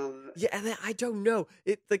 See, no, Yeah, and I don't know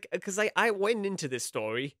it like because I went into this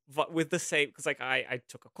story with the same because like I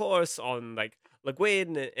took a course on like Le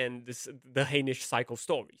Guin and this the Hainish cycle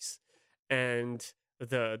stories, and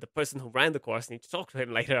the person who ran the course need to talk to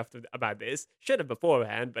him later after about this should have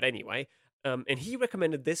beforehand, but anyway, and he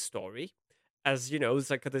recommended this story as it's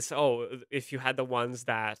like this if you had the ones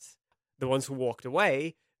who walked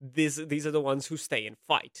away, these are the ones who stay and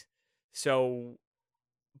fight, so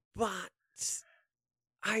but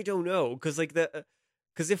I don't know because like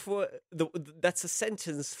because if that's a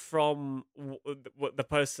sentence from what the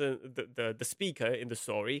person the speaker in the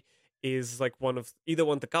story is like one of either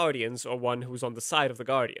one of the guardians or one who's on the side of the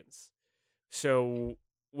guardians. So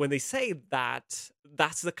when they say that,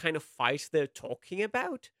 that's the kind of fight they're talking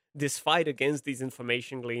about. This fight against these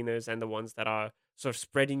information gleaners and the ones that are sort of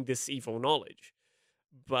spreading this evil knowledge.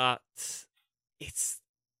 But it's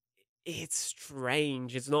it's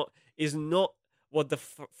strange. It's not what the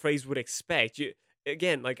phrase would expect. You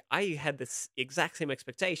again, like I had this exact same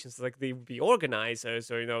expectations. Like they would be organizers,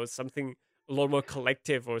 or something a lot more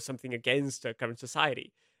collective, or something against the current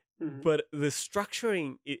society. mm-hmm, But the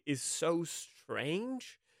structuring is so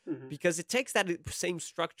strange mm-hmm, because it takes that same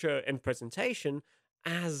structure and presentation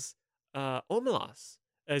as Omelas.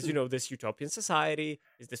 As mm-hmm. this utopian society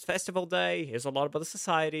is this festival day. Here's a lot about the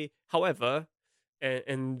society. However,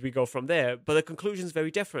 and we go from there. But the conclusion is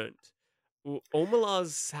very different.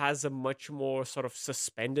 Omelas has a much more sort of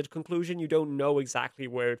suspended conclusion. You don't know exactly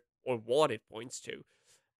where or what it points to.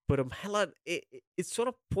 But Um-Helat, it sort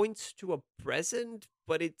of points to a present,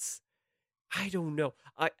 but it's I don't know.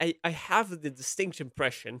 I have the distinct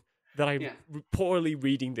impression that I'm Yeah. poorly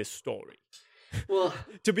reading this story. Well,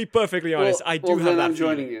 To be perfectly honest, I do have then that I'm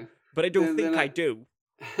joining feeling, you. but I don't Then think I do.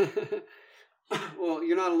 Well,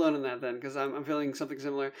 you're not alone in that then, because I'm feeling something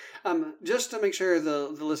similar. Just to make sure the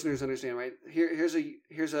listeners understand, right? Here's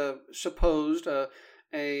a supposed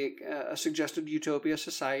a suggested utopia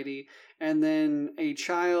society, and then a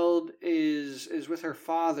child is with her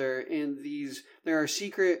father, and there are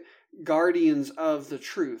secret guardians of the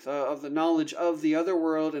truth, of the knowledge of the other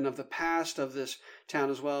world and of the past of this town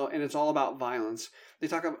as well, and it's all about violence. They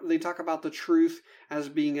talk about the truth as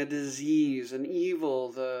being a disease, an evil,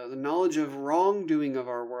 the knowledge of wrongdoing of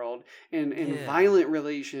our world, and Yeah. violent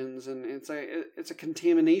relations, and it's a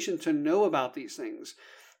contamination to know about these things,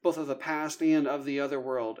 both of the past and of the other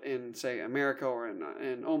world in, say, America or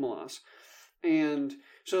in Omelas. And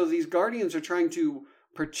so these guardians are trying to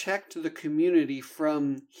protect the community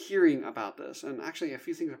from hearing about this. And actually, a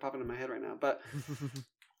few things are popping in my head right now, but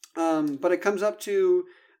it comes up to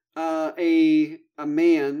a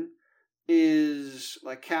man is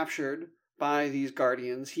like captured by these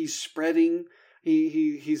guardians. He's spreading.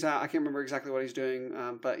 He's out. I can't remember exactly what he's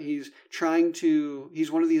doing, but he's trying to.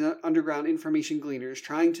 He's one of these underground information gleaners,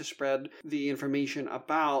 trying to spread the information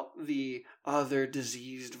about the other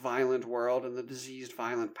diseased, violent world and the diseased,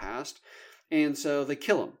 violent past. And so they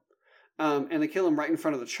kill him, and they kill him right in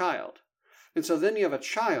front of the child. And so then you have a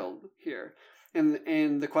child here,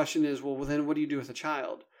 and the question is, well, then what do you do with a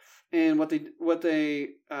child? And what they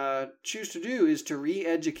choose to do is to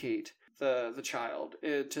re-educate the child,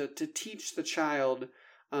 to teach the child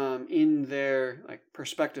in their like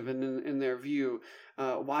perspective and in their view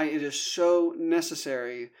why it is so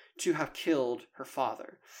necessary to have killed her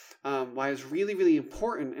father, why it's really, really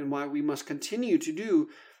important, and why we must continue to do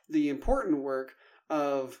the important work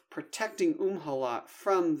of protecting Um-Helat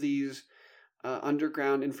from these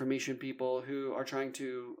underground information people who are trying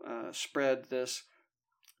to spread this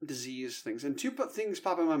disease things. And two things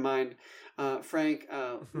pop in my mind, Frank.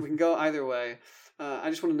 We can go either way. I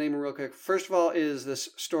just want to name them real quick. First of all is this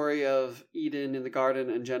story of Eden in the garden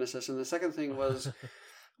in Genesis, and the second thing was it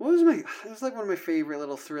was like one of my favorite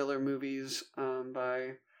little thriller movies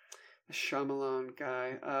by the Shyamalan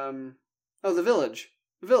guy. The Village.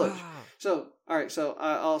 The Village. Ah. So all right, so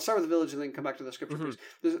I'll start with The Village and then come back to the scripture piece.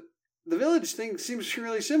 The Village thing seems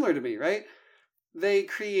really similar to me, right? They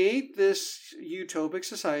create this utopic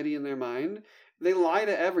society in their mind. They lie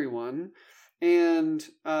to everyone, And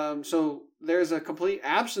so there's a complete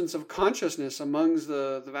absence of consciousness amongst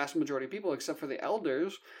the vast majority of people, except for the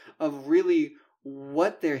elders, of really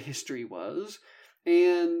what their history was,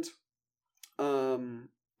 and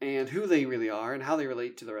who they really are and how they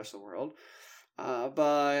relate to the rest of the world.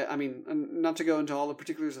 But I mean, not to go into all the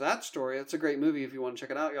particulars of that story. It's a great movie if you want to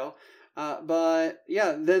check it out, y'all. But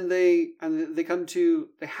yeah, then they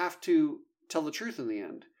have to tell the truth in the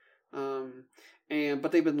end.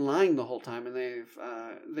 But they've been lying the whole time, and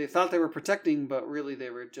they thought they were protecting, but really they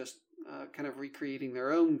were just kind of recreating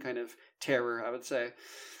their own kind of terror, I would say.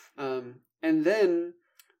 And then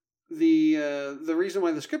the reason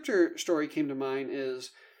why the scripture story came to mind is,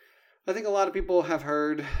 I think a lot of people have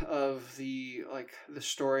heard of the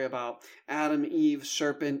story about Adam, Eve,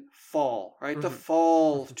 serpent, fall, right? Mm-hmm. The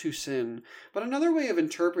fall to sin. But another way of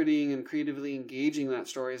interpreting and creatively engaging that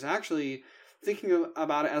story is actually thinking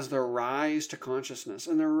about it as the rise to consciousness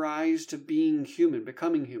and the rise to being human,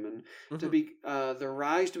 becoming human, to be the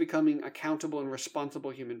rise to becoming accountable and responsible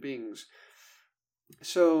human beings.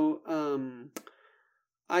 So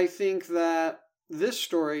I think that this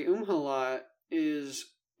story, Um-Helat, is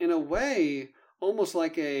in a way almost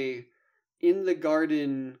like a in the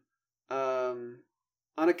garden,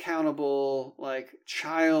 unaccountable, like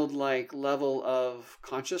childlike level of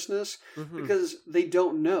consciousness, because they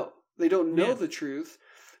don't know. They don't know the truth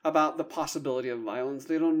about the possibility of violence.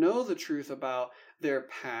 They don't know the truth about their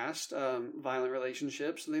past violent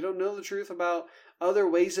relationships. They don't know the truth about other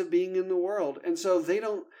ways of being in the world. And so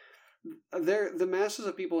the masses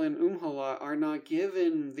of people in Um-Helat are not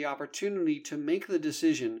given the opportunity to make the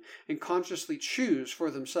decision and consciously choose for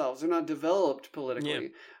themselves. They're not developed politically. Yeah.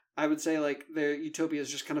 I would say like their utopia is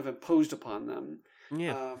just kind of imposed upon them.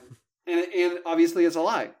 Yeah. And obviously it's a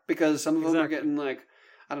lie, because some of them are getting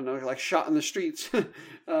shot in the streets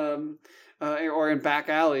or in back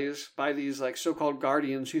alleys by these like so-called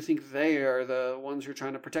guardians who think they are the ones who are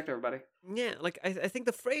trying to protect everybody. Yeah, like I think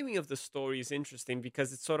the framing of the story is interesting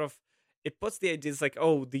because it puts the ideas like,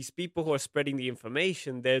 oh, these people who are spreading the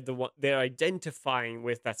information, they're identifying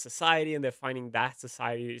with that society and they're finding that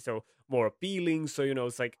society so more appealing. So,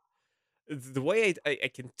 it's like the way I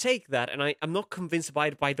can take that, and I'm not convinced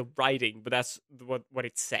by the writing, but that's what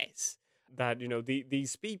it says. That,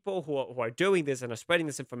 these people who are doing this and are spreading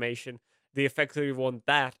this information, they effectively want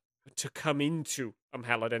that to come into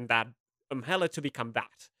Um-Helat and that Um-Helat to become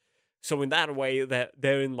that. So in that way,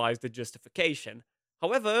 therein lies the justification.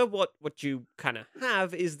 However, what you kind of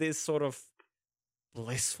have is this sort of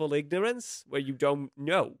blissful ignorance where you don't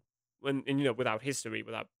know without history,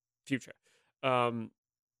 without future.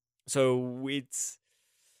 So it's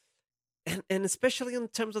and especially in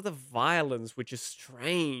terms of the violence, which is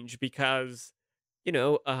strange because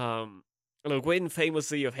Le Guin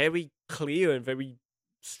famously are very clear and very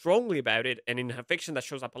strongly about it, and in her fiction that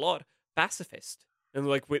shows up a lot, pacifist. And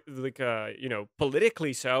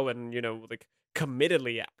politically so, and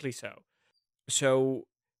committedly actually so. So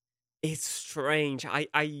it's strange. I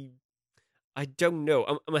don't know.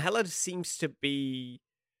 Um-Helat seems to be.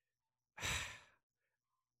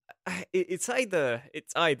 It's either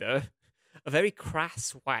a very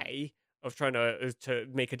crass way of trying to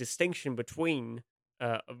make a distinction between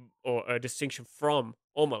or a distinction from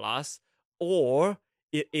Omelas, or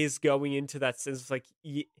it is going into that sense of like.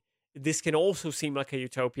 This can also seem like a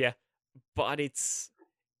utopia, but it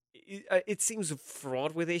seems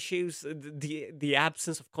fraught with issues. The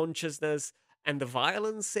absence of consciousness and the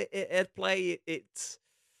violence at play. It's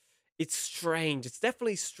strange. It's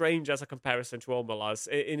definitely strange as a comparison to Omelas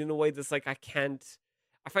in a way that's like I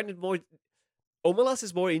find it more. Omelas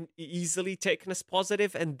is more easily taken as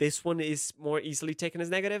positive, and this one is more easily taken as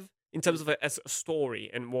negative in terms of as a story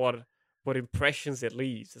and what impressions it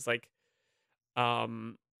leaves. It's like,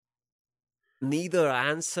 neither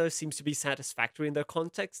answer seems to be satisfactory in their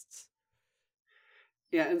contexts.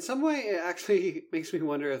 Yeah, in some way, it actually makes me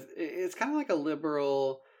wonder if it's kind of like a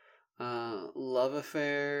liberal love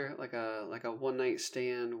affair, like a one night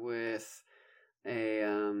stand with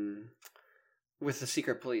the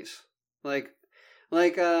secret police. Like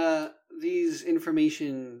these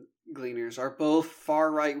information gleaners are both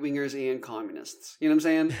far right wingers and communists. You know what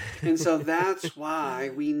I'm saying? And so that's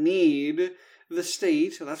why we need the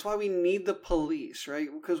state. That's why we need the police, right?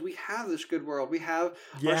 Because we have this good world. We have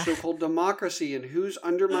our so-called democracy, and who's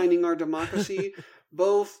undermining our democracy?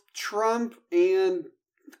 Both Trump and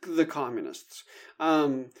the communists.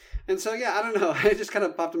 And so, yeah, I don't know. It just kind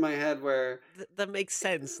of popped in my head where... That makes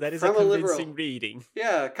sense. That is a convincing reading.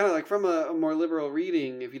 Yeah, kind of like from a more liberal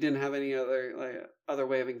reading, if you didn't have any other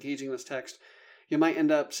way of engaging this text, you might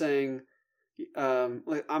end up saying,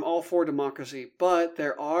 like I'm all for democracy, but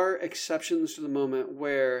there are exceptions to the moment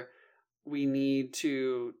where we need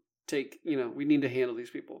to we need to handle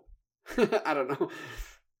these people. I don't know.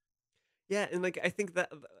 Yeah, and like I think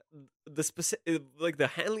that the specific, like the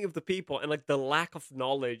handling of the people and like the lack of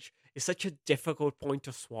knowledge is such a difficult point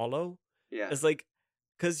to swallow. Yeah. It's like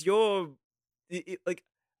because you're like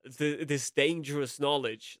this dangerous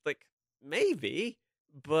knowledge, like maybe,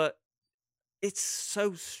 but it's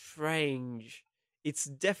so strange. It's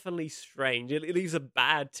definitely strange. It leaves a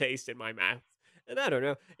bad taste in my mouth. And I don't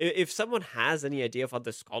know if someone has any idea of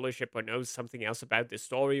other scholarship or knows something else about this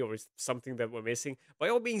story or is something that we're missing. By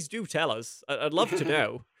all means, do tell us. I'd love to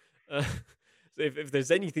know. Uh, so if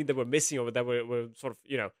there's anything that we're missing or that we're sort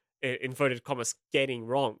of inverted commas getting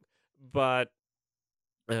wrong, but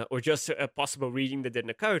or just a possible reading that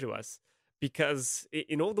didn't occur to us. Because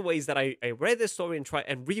in all the ways that I read this story and try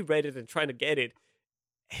and reread it and trying to get it,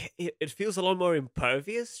 it feels a lot more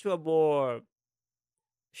impervious to a more,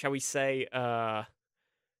 shall we say,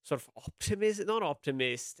 sort of optimist, not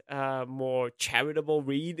optimist, more charitable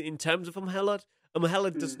read in terms of Um-Helat.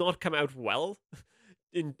 Um-Helat does Mm. not come out well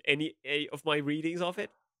in any of my readings of it.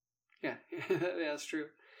 Yeah, yeah, that's true.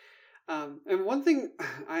 And one thing,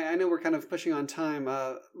 I know we're kind of pushing on time,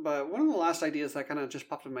 but one of the last ideas that kind of just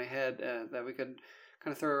popped in my head that we could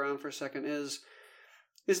kind of throw around for a second is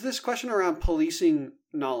this question around policing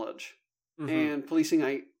knowledge Hmm. and policing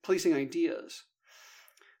ideas.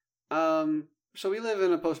 So we live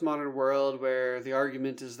in a postmodern world where the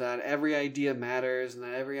argument is that every idea matters and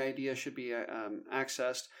that every idea should be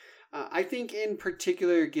accessed. I think, in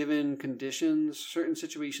particular, given conditions, certain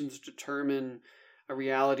situations determine a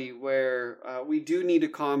reality where we do need to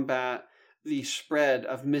combat the spread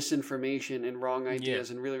of misinformation and wrong Yeah. ideas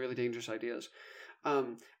and really, really dangerous ideas.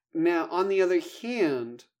 Um, Now, on the other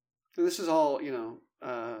hand, and this is all,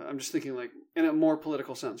 I'm just thinking like in a more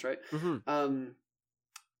political sense, right? Hmm. Um,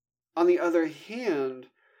 on the other hand,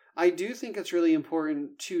 I do think it's really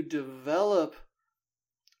important to develop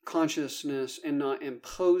consciousness and not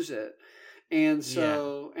impose it. And Yeah.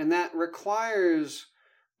 so, and that requires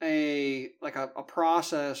a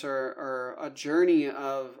process or a journey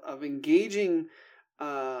of engaging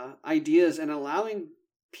ideas and allowing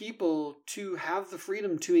people to have the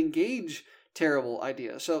freedom to engage terrible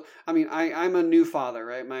ideas. So, I mean, I'm a new father,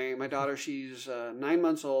 right? My daughter, she's 9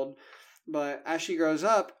 months old, but as she grows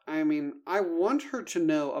up, I mean, I want her to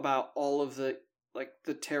know about all of the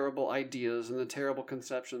terrible ideas and the terrible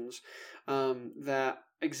conceptions that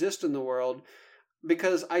exist in the world,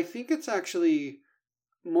 because I think it's actually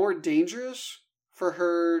more dangerous for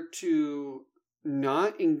her to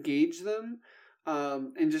not engage them,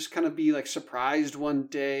 and just kind of be like surprised one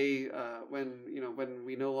day when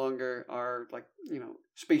we no longer are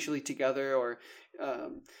spatially together, or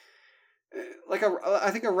um,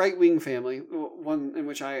 I think a right wing family, one in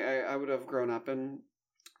which I would have grown up in.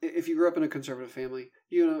 If you grew up in a conservative family,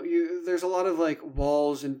 there's a lot of like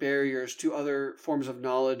walls and barriers to other forms of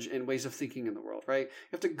knowledge and ways of thinking in the world, right?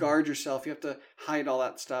 You have to guard yourself, you have to hide all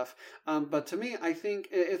that stuff. But to me, I think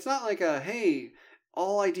it's not like a hey,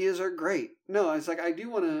 all ideas are great. No, it's like I do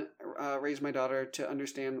want to raise my daughter to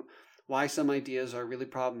understand why some ideas are really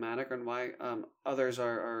problematic and why others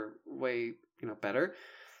are way better.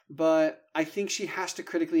 But I think she has to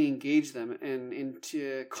critically engage them and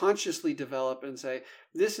to consciously develop and say,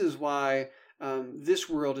 this is why this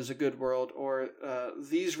world is a good world, or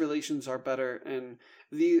these relations are better, and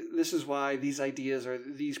this is why these ideas or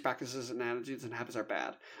these practices and attitudes and habits are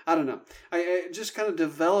bad. I don't know. I just kind of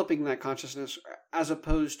developing that consciousness as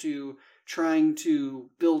opposed to trying to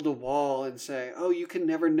build a wall and say, oh, you can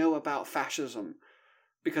never know about fascism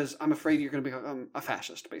because I'm afraid you're going to become a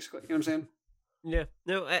fascist, basically. You know what I'm saying? Yeah.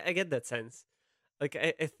 No, I get that sense. Like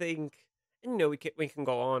I think we can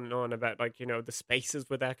go on and on about like the spaces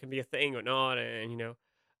where that can be a thing or not, and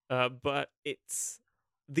but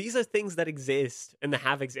these are things that exist and that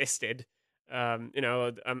have existed.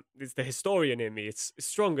 It's the historian in me. It's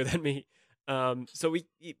stronger than me. So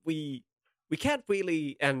we can't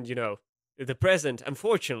really, and the present,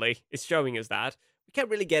 unfortunately, is showing us that we can't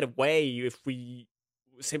really get away if we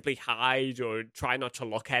simply hide or try not to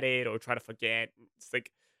look at it or try to forget. It's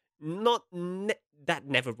like not that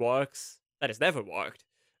never works. That has never worked.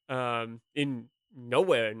 In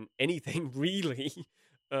nowhere in anything really.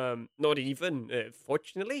 Not even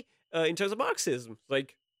fortunately in terms of Marxism.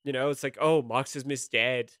 Like it's like Marxism is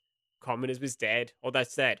dead, communism is dead, all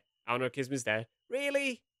that's dead, anarchism is dead.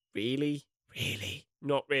 Really, really, really,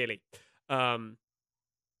 not really. Um,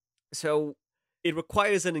 so it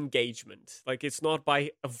requires an engagement. Like it's not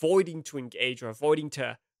by avoiding to engage or avoiding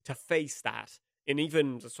to face that, and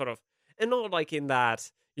even the sort of and not like in that,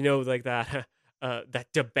 like that that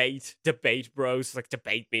debate bros, like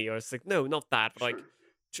debate me, or it's like, no, not that, but like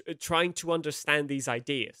Sure. trying to understand these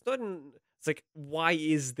ideas. Not it's like, why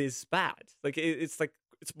is this bad? Like it's like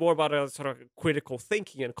it's more about a sort of critical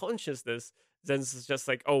thinking and consciousness than it's just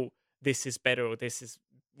like, oh, this is better or this is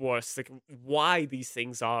worse. Like why these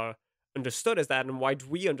things are understood as that, and why do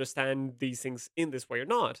we understand these things in this way or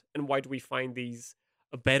not, and why do we find these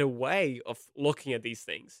a better way of looking at these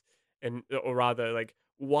things, and or rather, like,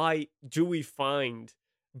 why do we find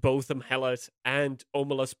both Helat and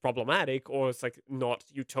Omelas problematic, or it's like not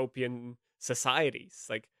utopian societies?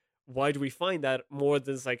 Like, why do we find that more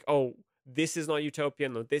than it's like, oh, this is not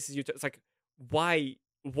utopian or this is It's like, why?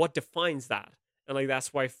 What defines that? And like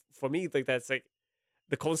that's why for me, like that's like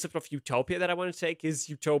the concept of utopia that I want to take is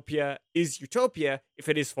utopia if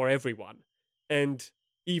it is for everyone, and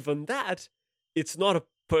even that, it's not a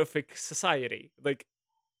perfect society. Like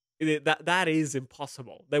that is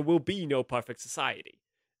impossible. There will be no perfect society,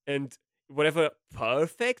 and whatever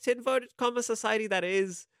perfect inverted comma society that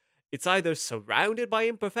is, it's either surrounded by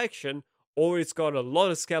imperfection or it's got a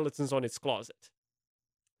lot of skeletons on its closet.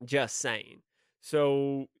 Just saying.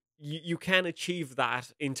 So you can achieve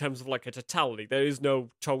that in terms of like a totality. There is no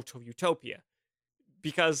total utopia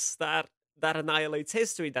because that annihilates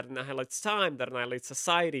history, that annihilates time, that annihilates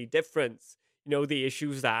society, difference. The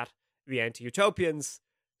issues that the anti-utopians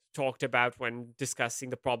talked about when discussing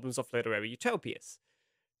the problems of literary utopias.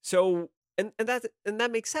 So and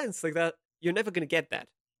that makes sense. Like that, you're never gonna get that,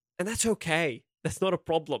 and that's okay. That's not a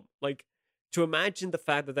problem. Like to imagine the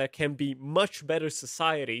fact that there can be much better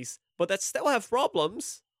societies, but that still have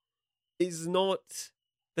problems, is not.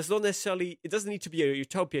 That's not necessarily. It doesn't need to be a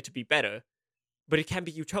utopia to be better, but it can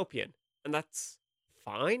be utopian, and that's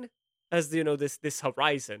fine. As this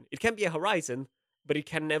horizon, it can be a horizon, but it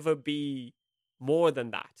can never be more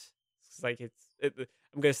than that. It's like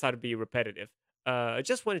I'm gonna start to be repetitive. I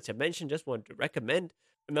just wanted to mention, just wanted to recommend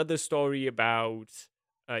another story about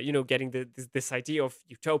getting this idea of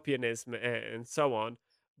utopianism and so on.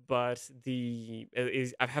 But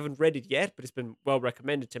I haven't read it yet, but it's been well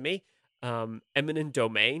recommended to me. Eminent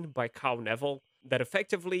Domain by Carl Neville. That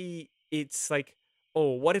effectively, it's like,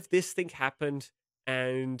 oh, what if this thing happened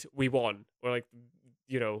and we won, or like,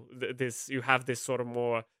 this, you have this sort of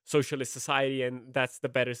more socialist society, and that's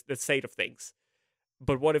the state of things.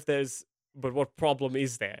 But what problem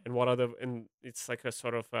is there, and what other, and it's like a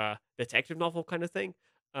sort of detective novel kind of thing,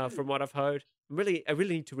 Hmm. from what I've heard. I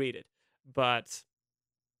really need to read it, but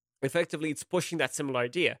effectively, it's pushing that similar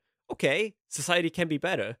idea. Okay, society can be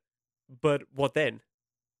better, but what then?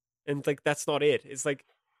 And like that's not it. It's like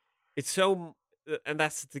it's so, and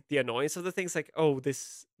that's the annoyance of the things. Like, oh,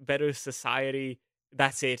 this better society,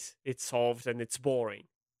 that's it. It's solved and it's boring.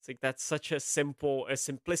 It's like that's such a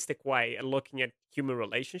simplistic way of looking at human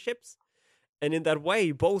relationships. And in that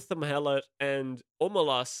way, both Helat and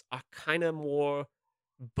Omelas are kind of more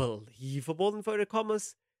believable in inverted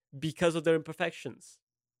commas because of their imperfections.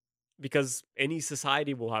 Because any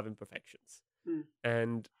society will have imperfections. Hmm.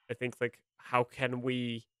 And I think, like, how can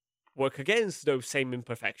we work against those same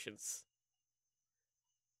imperfections?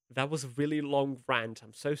 That was a really long rant.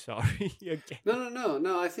 I'm so sorry again.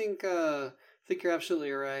 No. I think you're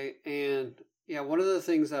absolutely right. And yeah, one of the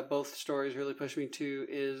things that both stories really push me to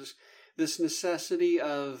is this necessity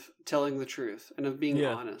of telling the truth and of being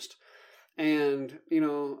Yeah. honest. And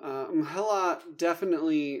Mhelat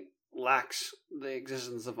definitely lacks the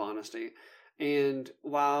existence of honesty. And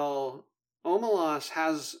while Omelas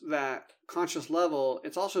has that conscious level,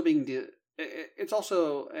 it's also it's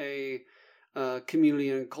also a community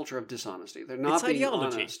and culture of dishonesty. They're It's not being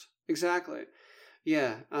ideology. honest. Exactly.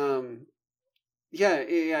 Yeah.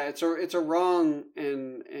 Yeah. It's a wrong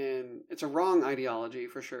and it's a wrong ideology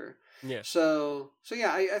for sure. Yeah. So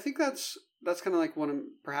yeah, I think that's kind of like one of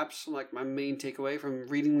perhaps like my main takeaway from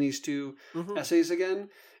reading these two Hmm. essays again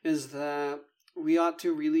is that we ought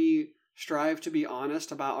to really strive to be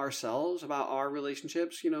honest about ourselves, about our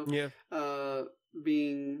relationships. Yeah. Uh,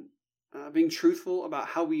 being being truthful about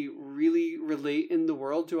how we really relate in the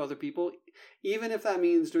world to other people, even if that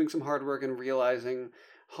means doing some hard work and realizing,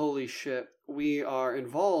 holy shit, we are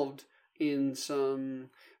involved in some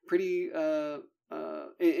pretty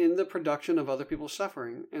in the production of other people's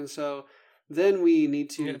suffering, and so then we need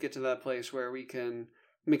to Yeah. get to that place where we can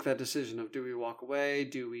make that decision of, do we walk away,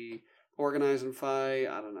 do we organize and fight?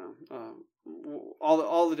 I don't know,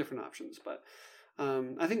 all the different options, but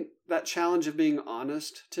I think that challenge of being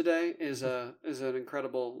honest today is an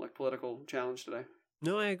incredible like political challenge today.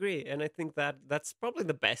 No, I agree, and I think that that's probably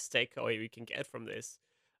the best takeaway we can get from this.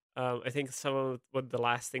 I think some of what the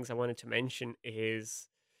last things I wanted to mention is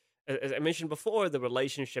as I mentioned before, the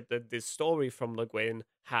relationship that this story from Le Guin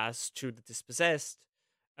has to the dispossessed,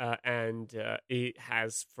 and it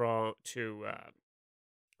has to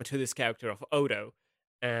this character of Odo,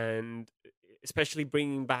 and especially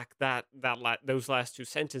bringing back those last two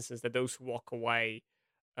sentences, that those who walk away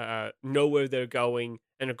know where they're going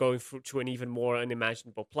and are going to an even more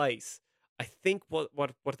unimaginable place. I think what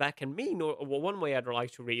that can mean, or one way I'd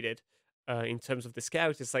like to read it, in terms of this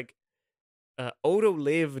character, is like Odo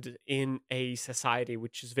lived in a society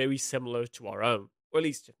which is very similar to our own, or at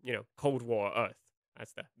least Cold War Earth.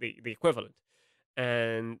 That's the equivalent,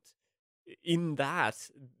 and in that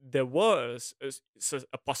there was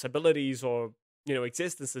possibilities, or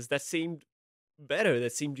existences that seemed better,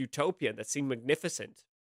 that seemed utopian, that seemed magnificent,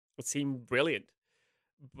 that seemed brilliant.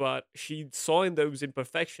 But she saw in those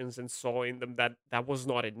imperfections, and saw in them that that was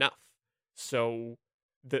not enough. So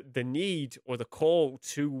the need, or the call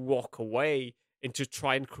to walk away and to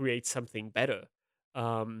try and create something better,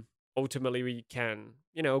 ultimately we can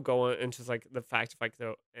go into like the fact of like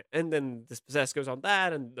and then this possess goes on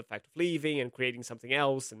that, and the fact of leaving and creating something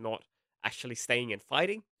else, and not actually staying and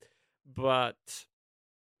fighting. But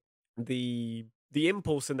the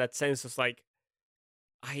impulse in that sense is like,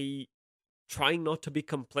 I trying not to be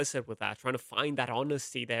complicit with that, trying to find that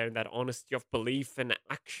honesty there, and that honesty of belief and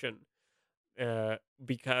action,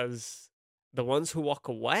 because the ones who walk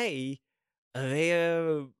away,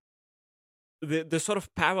 they're they're sort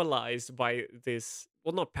of paralyzed by this.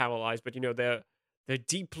 Well, not paralyzed, but they're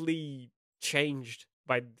deeply changed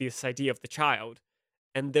by this idea of the child,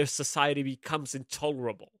 and their society becomes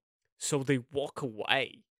intolerable. So they walk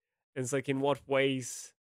away. And it's like, in what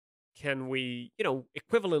ways can we,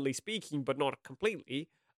 equivalently speaking, but not completely,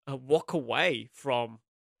 walk away from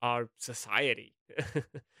our society?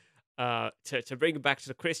 To bring it back to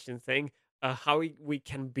the Christian thing, how we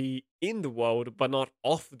can be in the world, but not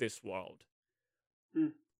of this world.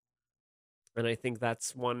 Mm. And I think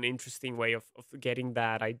that's one interesting way of getting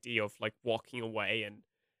that idea of like walking away, and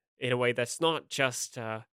in a way that's not just,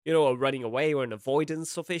 a running away or an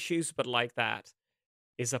avoidance of issues, but like that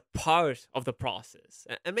is a part of the process.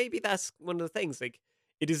 And maybe that's one of the things, like,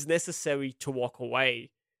 it is necessary to walk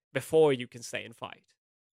away before you can stay and fight.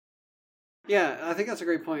 Yeah, I think that's a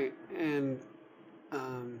great point, and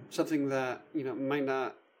something that might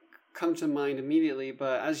not come to mind immediately,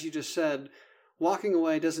 but as you just said, walking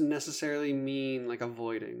away doesn't necessarily mean like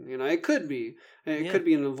avoiding. It could be. It Yeah. could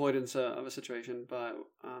be an avoidance of a situation, but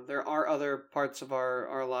there are other parts of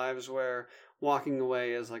our lives where walking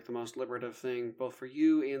away is like the most liberative thing, both for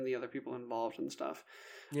you and the other people involved and stuff.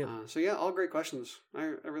 Yeah. So yeah, all great questions. I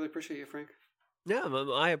really appreciate you, Frank. Yeah,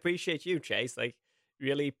 I appreciate you, Chase. Like,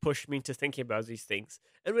 really pushed me into thinking about these things,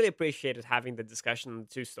 and really appreciated having the discussion on the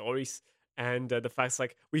two stories, and the fact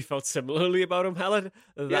like we felt similarly about Um-Helat.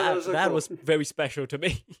 Yeah, that was so That cool. was very special to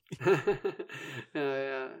me.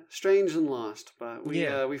 Yeah, strange and lost, but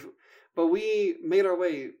Yeah. we made our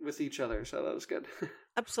way with each other, so that was good.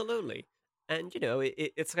 Absolutely. And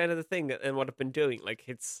it's kind of the thing, and what I've been doing. Like,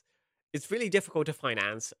 it's really difficult to find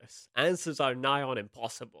answers. Answers are nigh on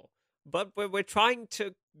impossible. But we're trying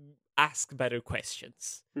to ask better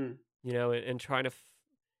questions. Hmm. And trying to,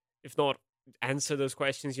 if not answer those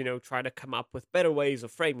questions, try to come up with better ways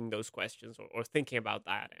of framing those questions, or thinking about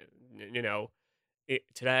that. And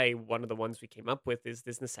today, one of the ones we came up with is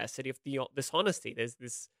this necessity of this honesty. There's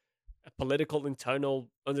this political internal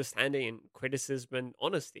understanding and criticism and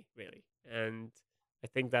honesty, really. And I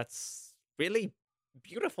think that's really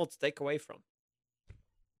beautiful to take away from.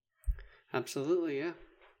 Absolutely, yeah.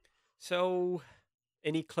 So,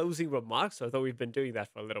 any closing remarks? Although we've been doing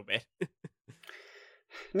that for a little bit.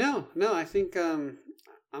 No, I think I'm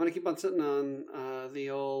gonna keep on sitting on the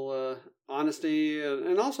old honesty,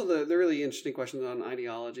 and also the really interesting questions on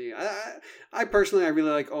ideology. I personally, I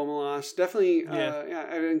really like Omelas. Definitely, Yeah.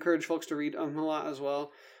 I'd encourage folks to read Um-Helat as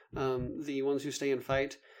well. The ones who stay and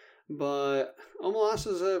fight. But Omelas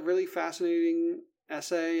is a really fascinating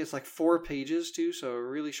essay. It's like 4 pages too, so a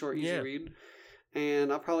really short, easy read.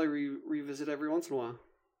 And I'll probably revisit every once in a while.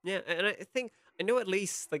 Yeah, and I think I know, at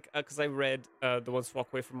least, like, because I read The Ones Who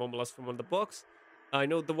Walk Away from Omelas from one of the books. I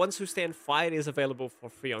know The Ones Who Stand Fight is available for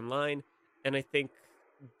free online, and I think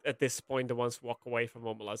at this point, The Ones Who Walk Away from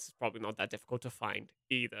Omelas is probably not that difficult to find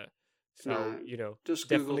either. Nah, So, just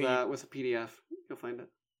Google definitely, that with a PDF. You'll find it.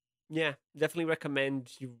 yeah, definitely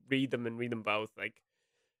recommend you read them, and read them both. Like,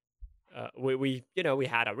 we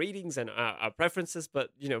had our readings and our preferences, but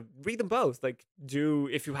read them both. Like,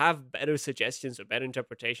 if you have better suggestions or better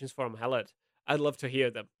interpretations for Omelas, I'd love to hear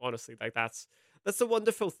them. Honestly, like, that's the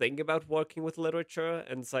wonderful thing about working with literature.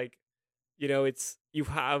 And it's like, it's you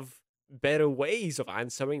have better ways of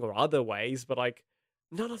answering or other ways, but like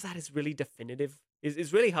none of that is really definitive.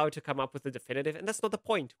 It's really hard to come up with a definitive, and that's not the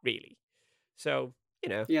point, really. So,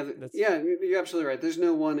 Yeah, that's yeah, you're absolutely right. There's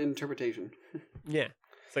no one interpretation. yeah.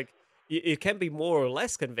 It's like it can be more or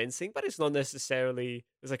less convincing, but it's not necessarily.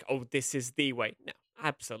 It's like, oh, this is the way. No,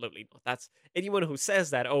 absolutely not. That's anyone who says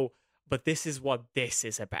that. Oh, but this is what this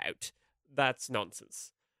is about. That's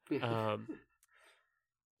nonsense. Um,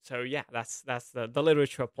 so yeah, that's the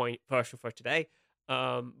literature point version for today.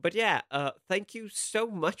 But yeah, thank you so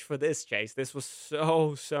much for this, Chase. This was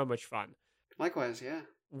so much fun. Likewise, yeah.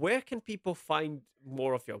 Where can people find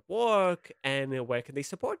more of your work, and where can they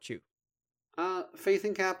support you? Faith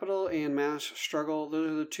in Capital and Mass Struggle.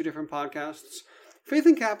 Those are the two different podcasts. Faith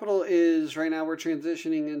in Capital is right now we're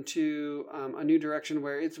transitioning into a new direction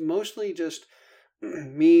where it's mostly just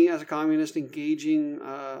me as a communist engaging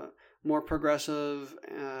more progressive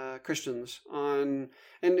Christians on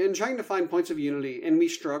and trying to find points of unity. And we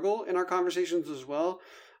struggle in our conversations as well.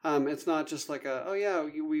 It's not just like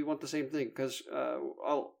we want the same thing, because a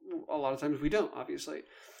lot of times we don't, obviously.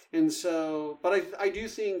 And so, but I do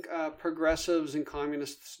think progressives and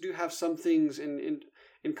communists do have some things in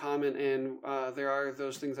common, and there are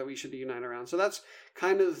those things that we should unite around. So that's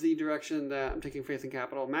kind of the direction that I'm taking Faith in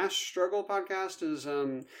Capital. Mass Struggle podcast is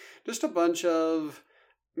just a bunch of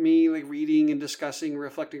me like reading and discussing,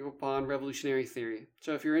 reflecting upon revolutionary theory.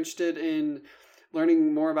 So if you're interested in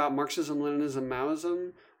learning more about Marxism, Leninism,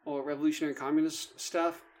 Maoism, or revolutionary communist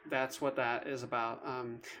stuff, that's what that is about.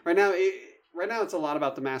 Right now, it's a lot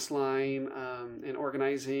about the mass line and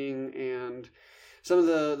organizing and some of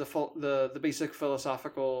the basic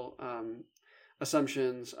philosophical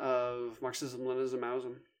assumptions of Marxism, Leninism,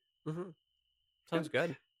 Maoism. Mm-hmm. Sounds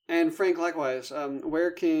good. And Frank, likewise, where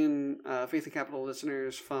can Faith and Capital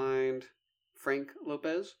listeners find Frank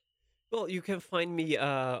Lopez? Well, you can find me,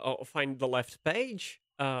 or find the Left Page,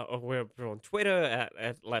 or we're on Twitter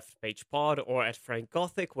at Left Page Pod, or at Frank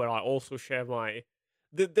Gothic, where I also share my.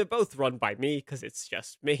 They're both run by me because it's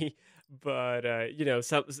just me, but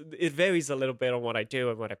it varies a little bit on what I do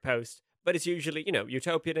and what I post. But it's usually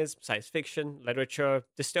utopianism, science fiction, literature.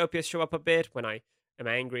 Dystopias show up a bit when I am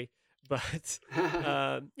angry, but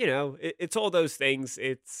it's all those things.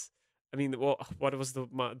 It's I mean, what was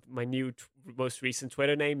my new most recent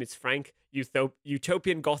Twitter name? It's Frank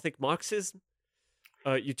Utopian Gothic Marxism,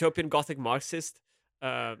 Utopian Gothic Marxist.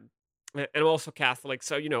 And I'm also Catholic,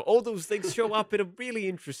 so all those things show up in a really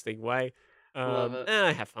interesting way. Love it. And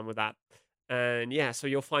I have fun with that. And yeah, so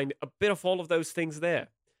you'll find a bit of all of those things there,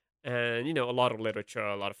 and a lot of literature,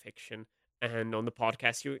 a lot of fiction, and on the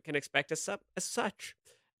podcast you can expect as such.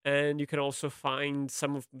 And you can also find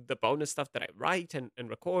some of the bonus stuff that I write and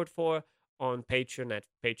record for on Patreon at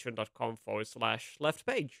patreon.com/left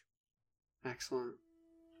page. Excellent.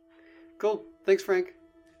 Cool. Thanks, Frank.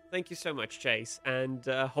 Thank you so much, Chase, and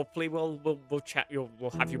hopefully we'll chat.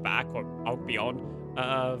 We'll have you back, or I'll be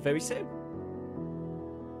on very soon.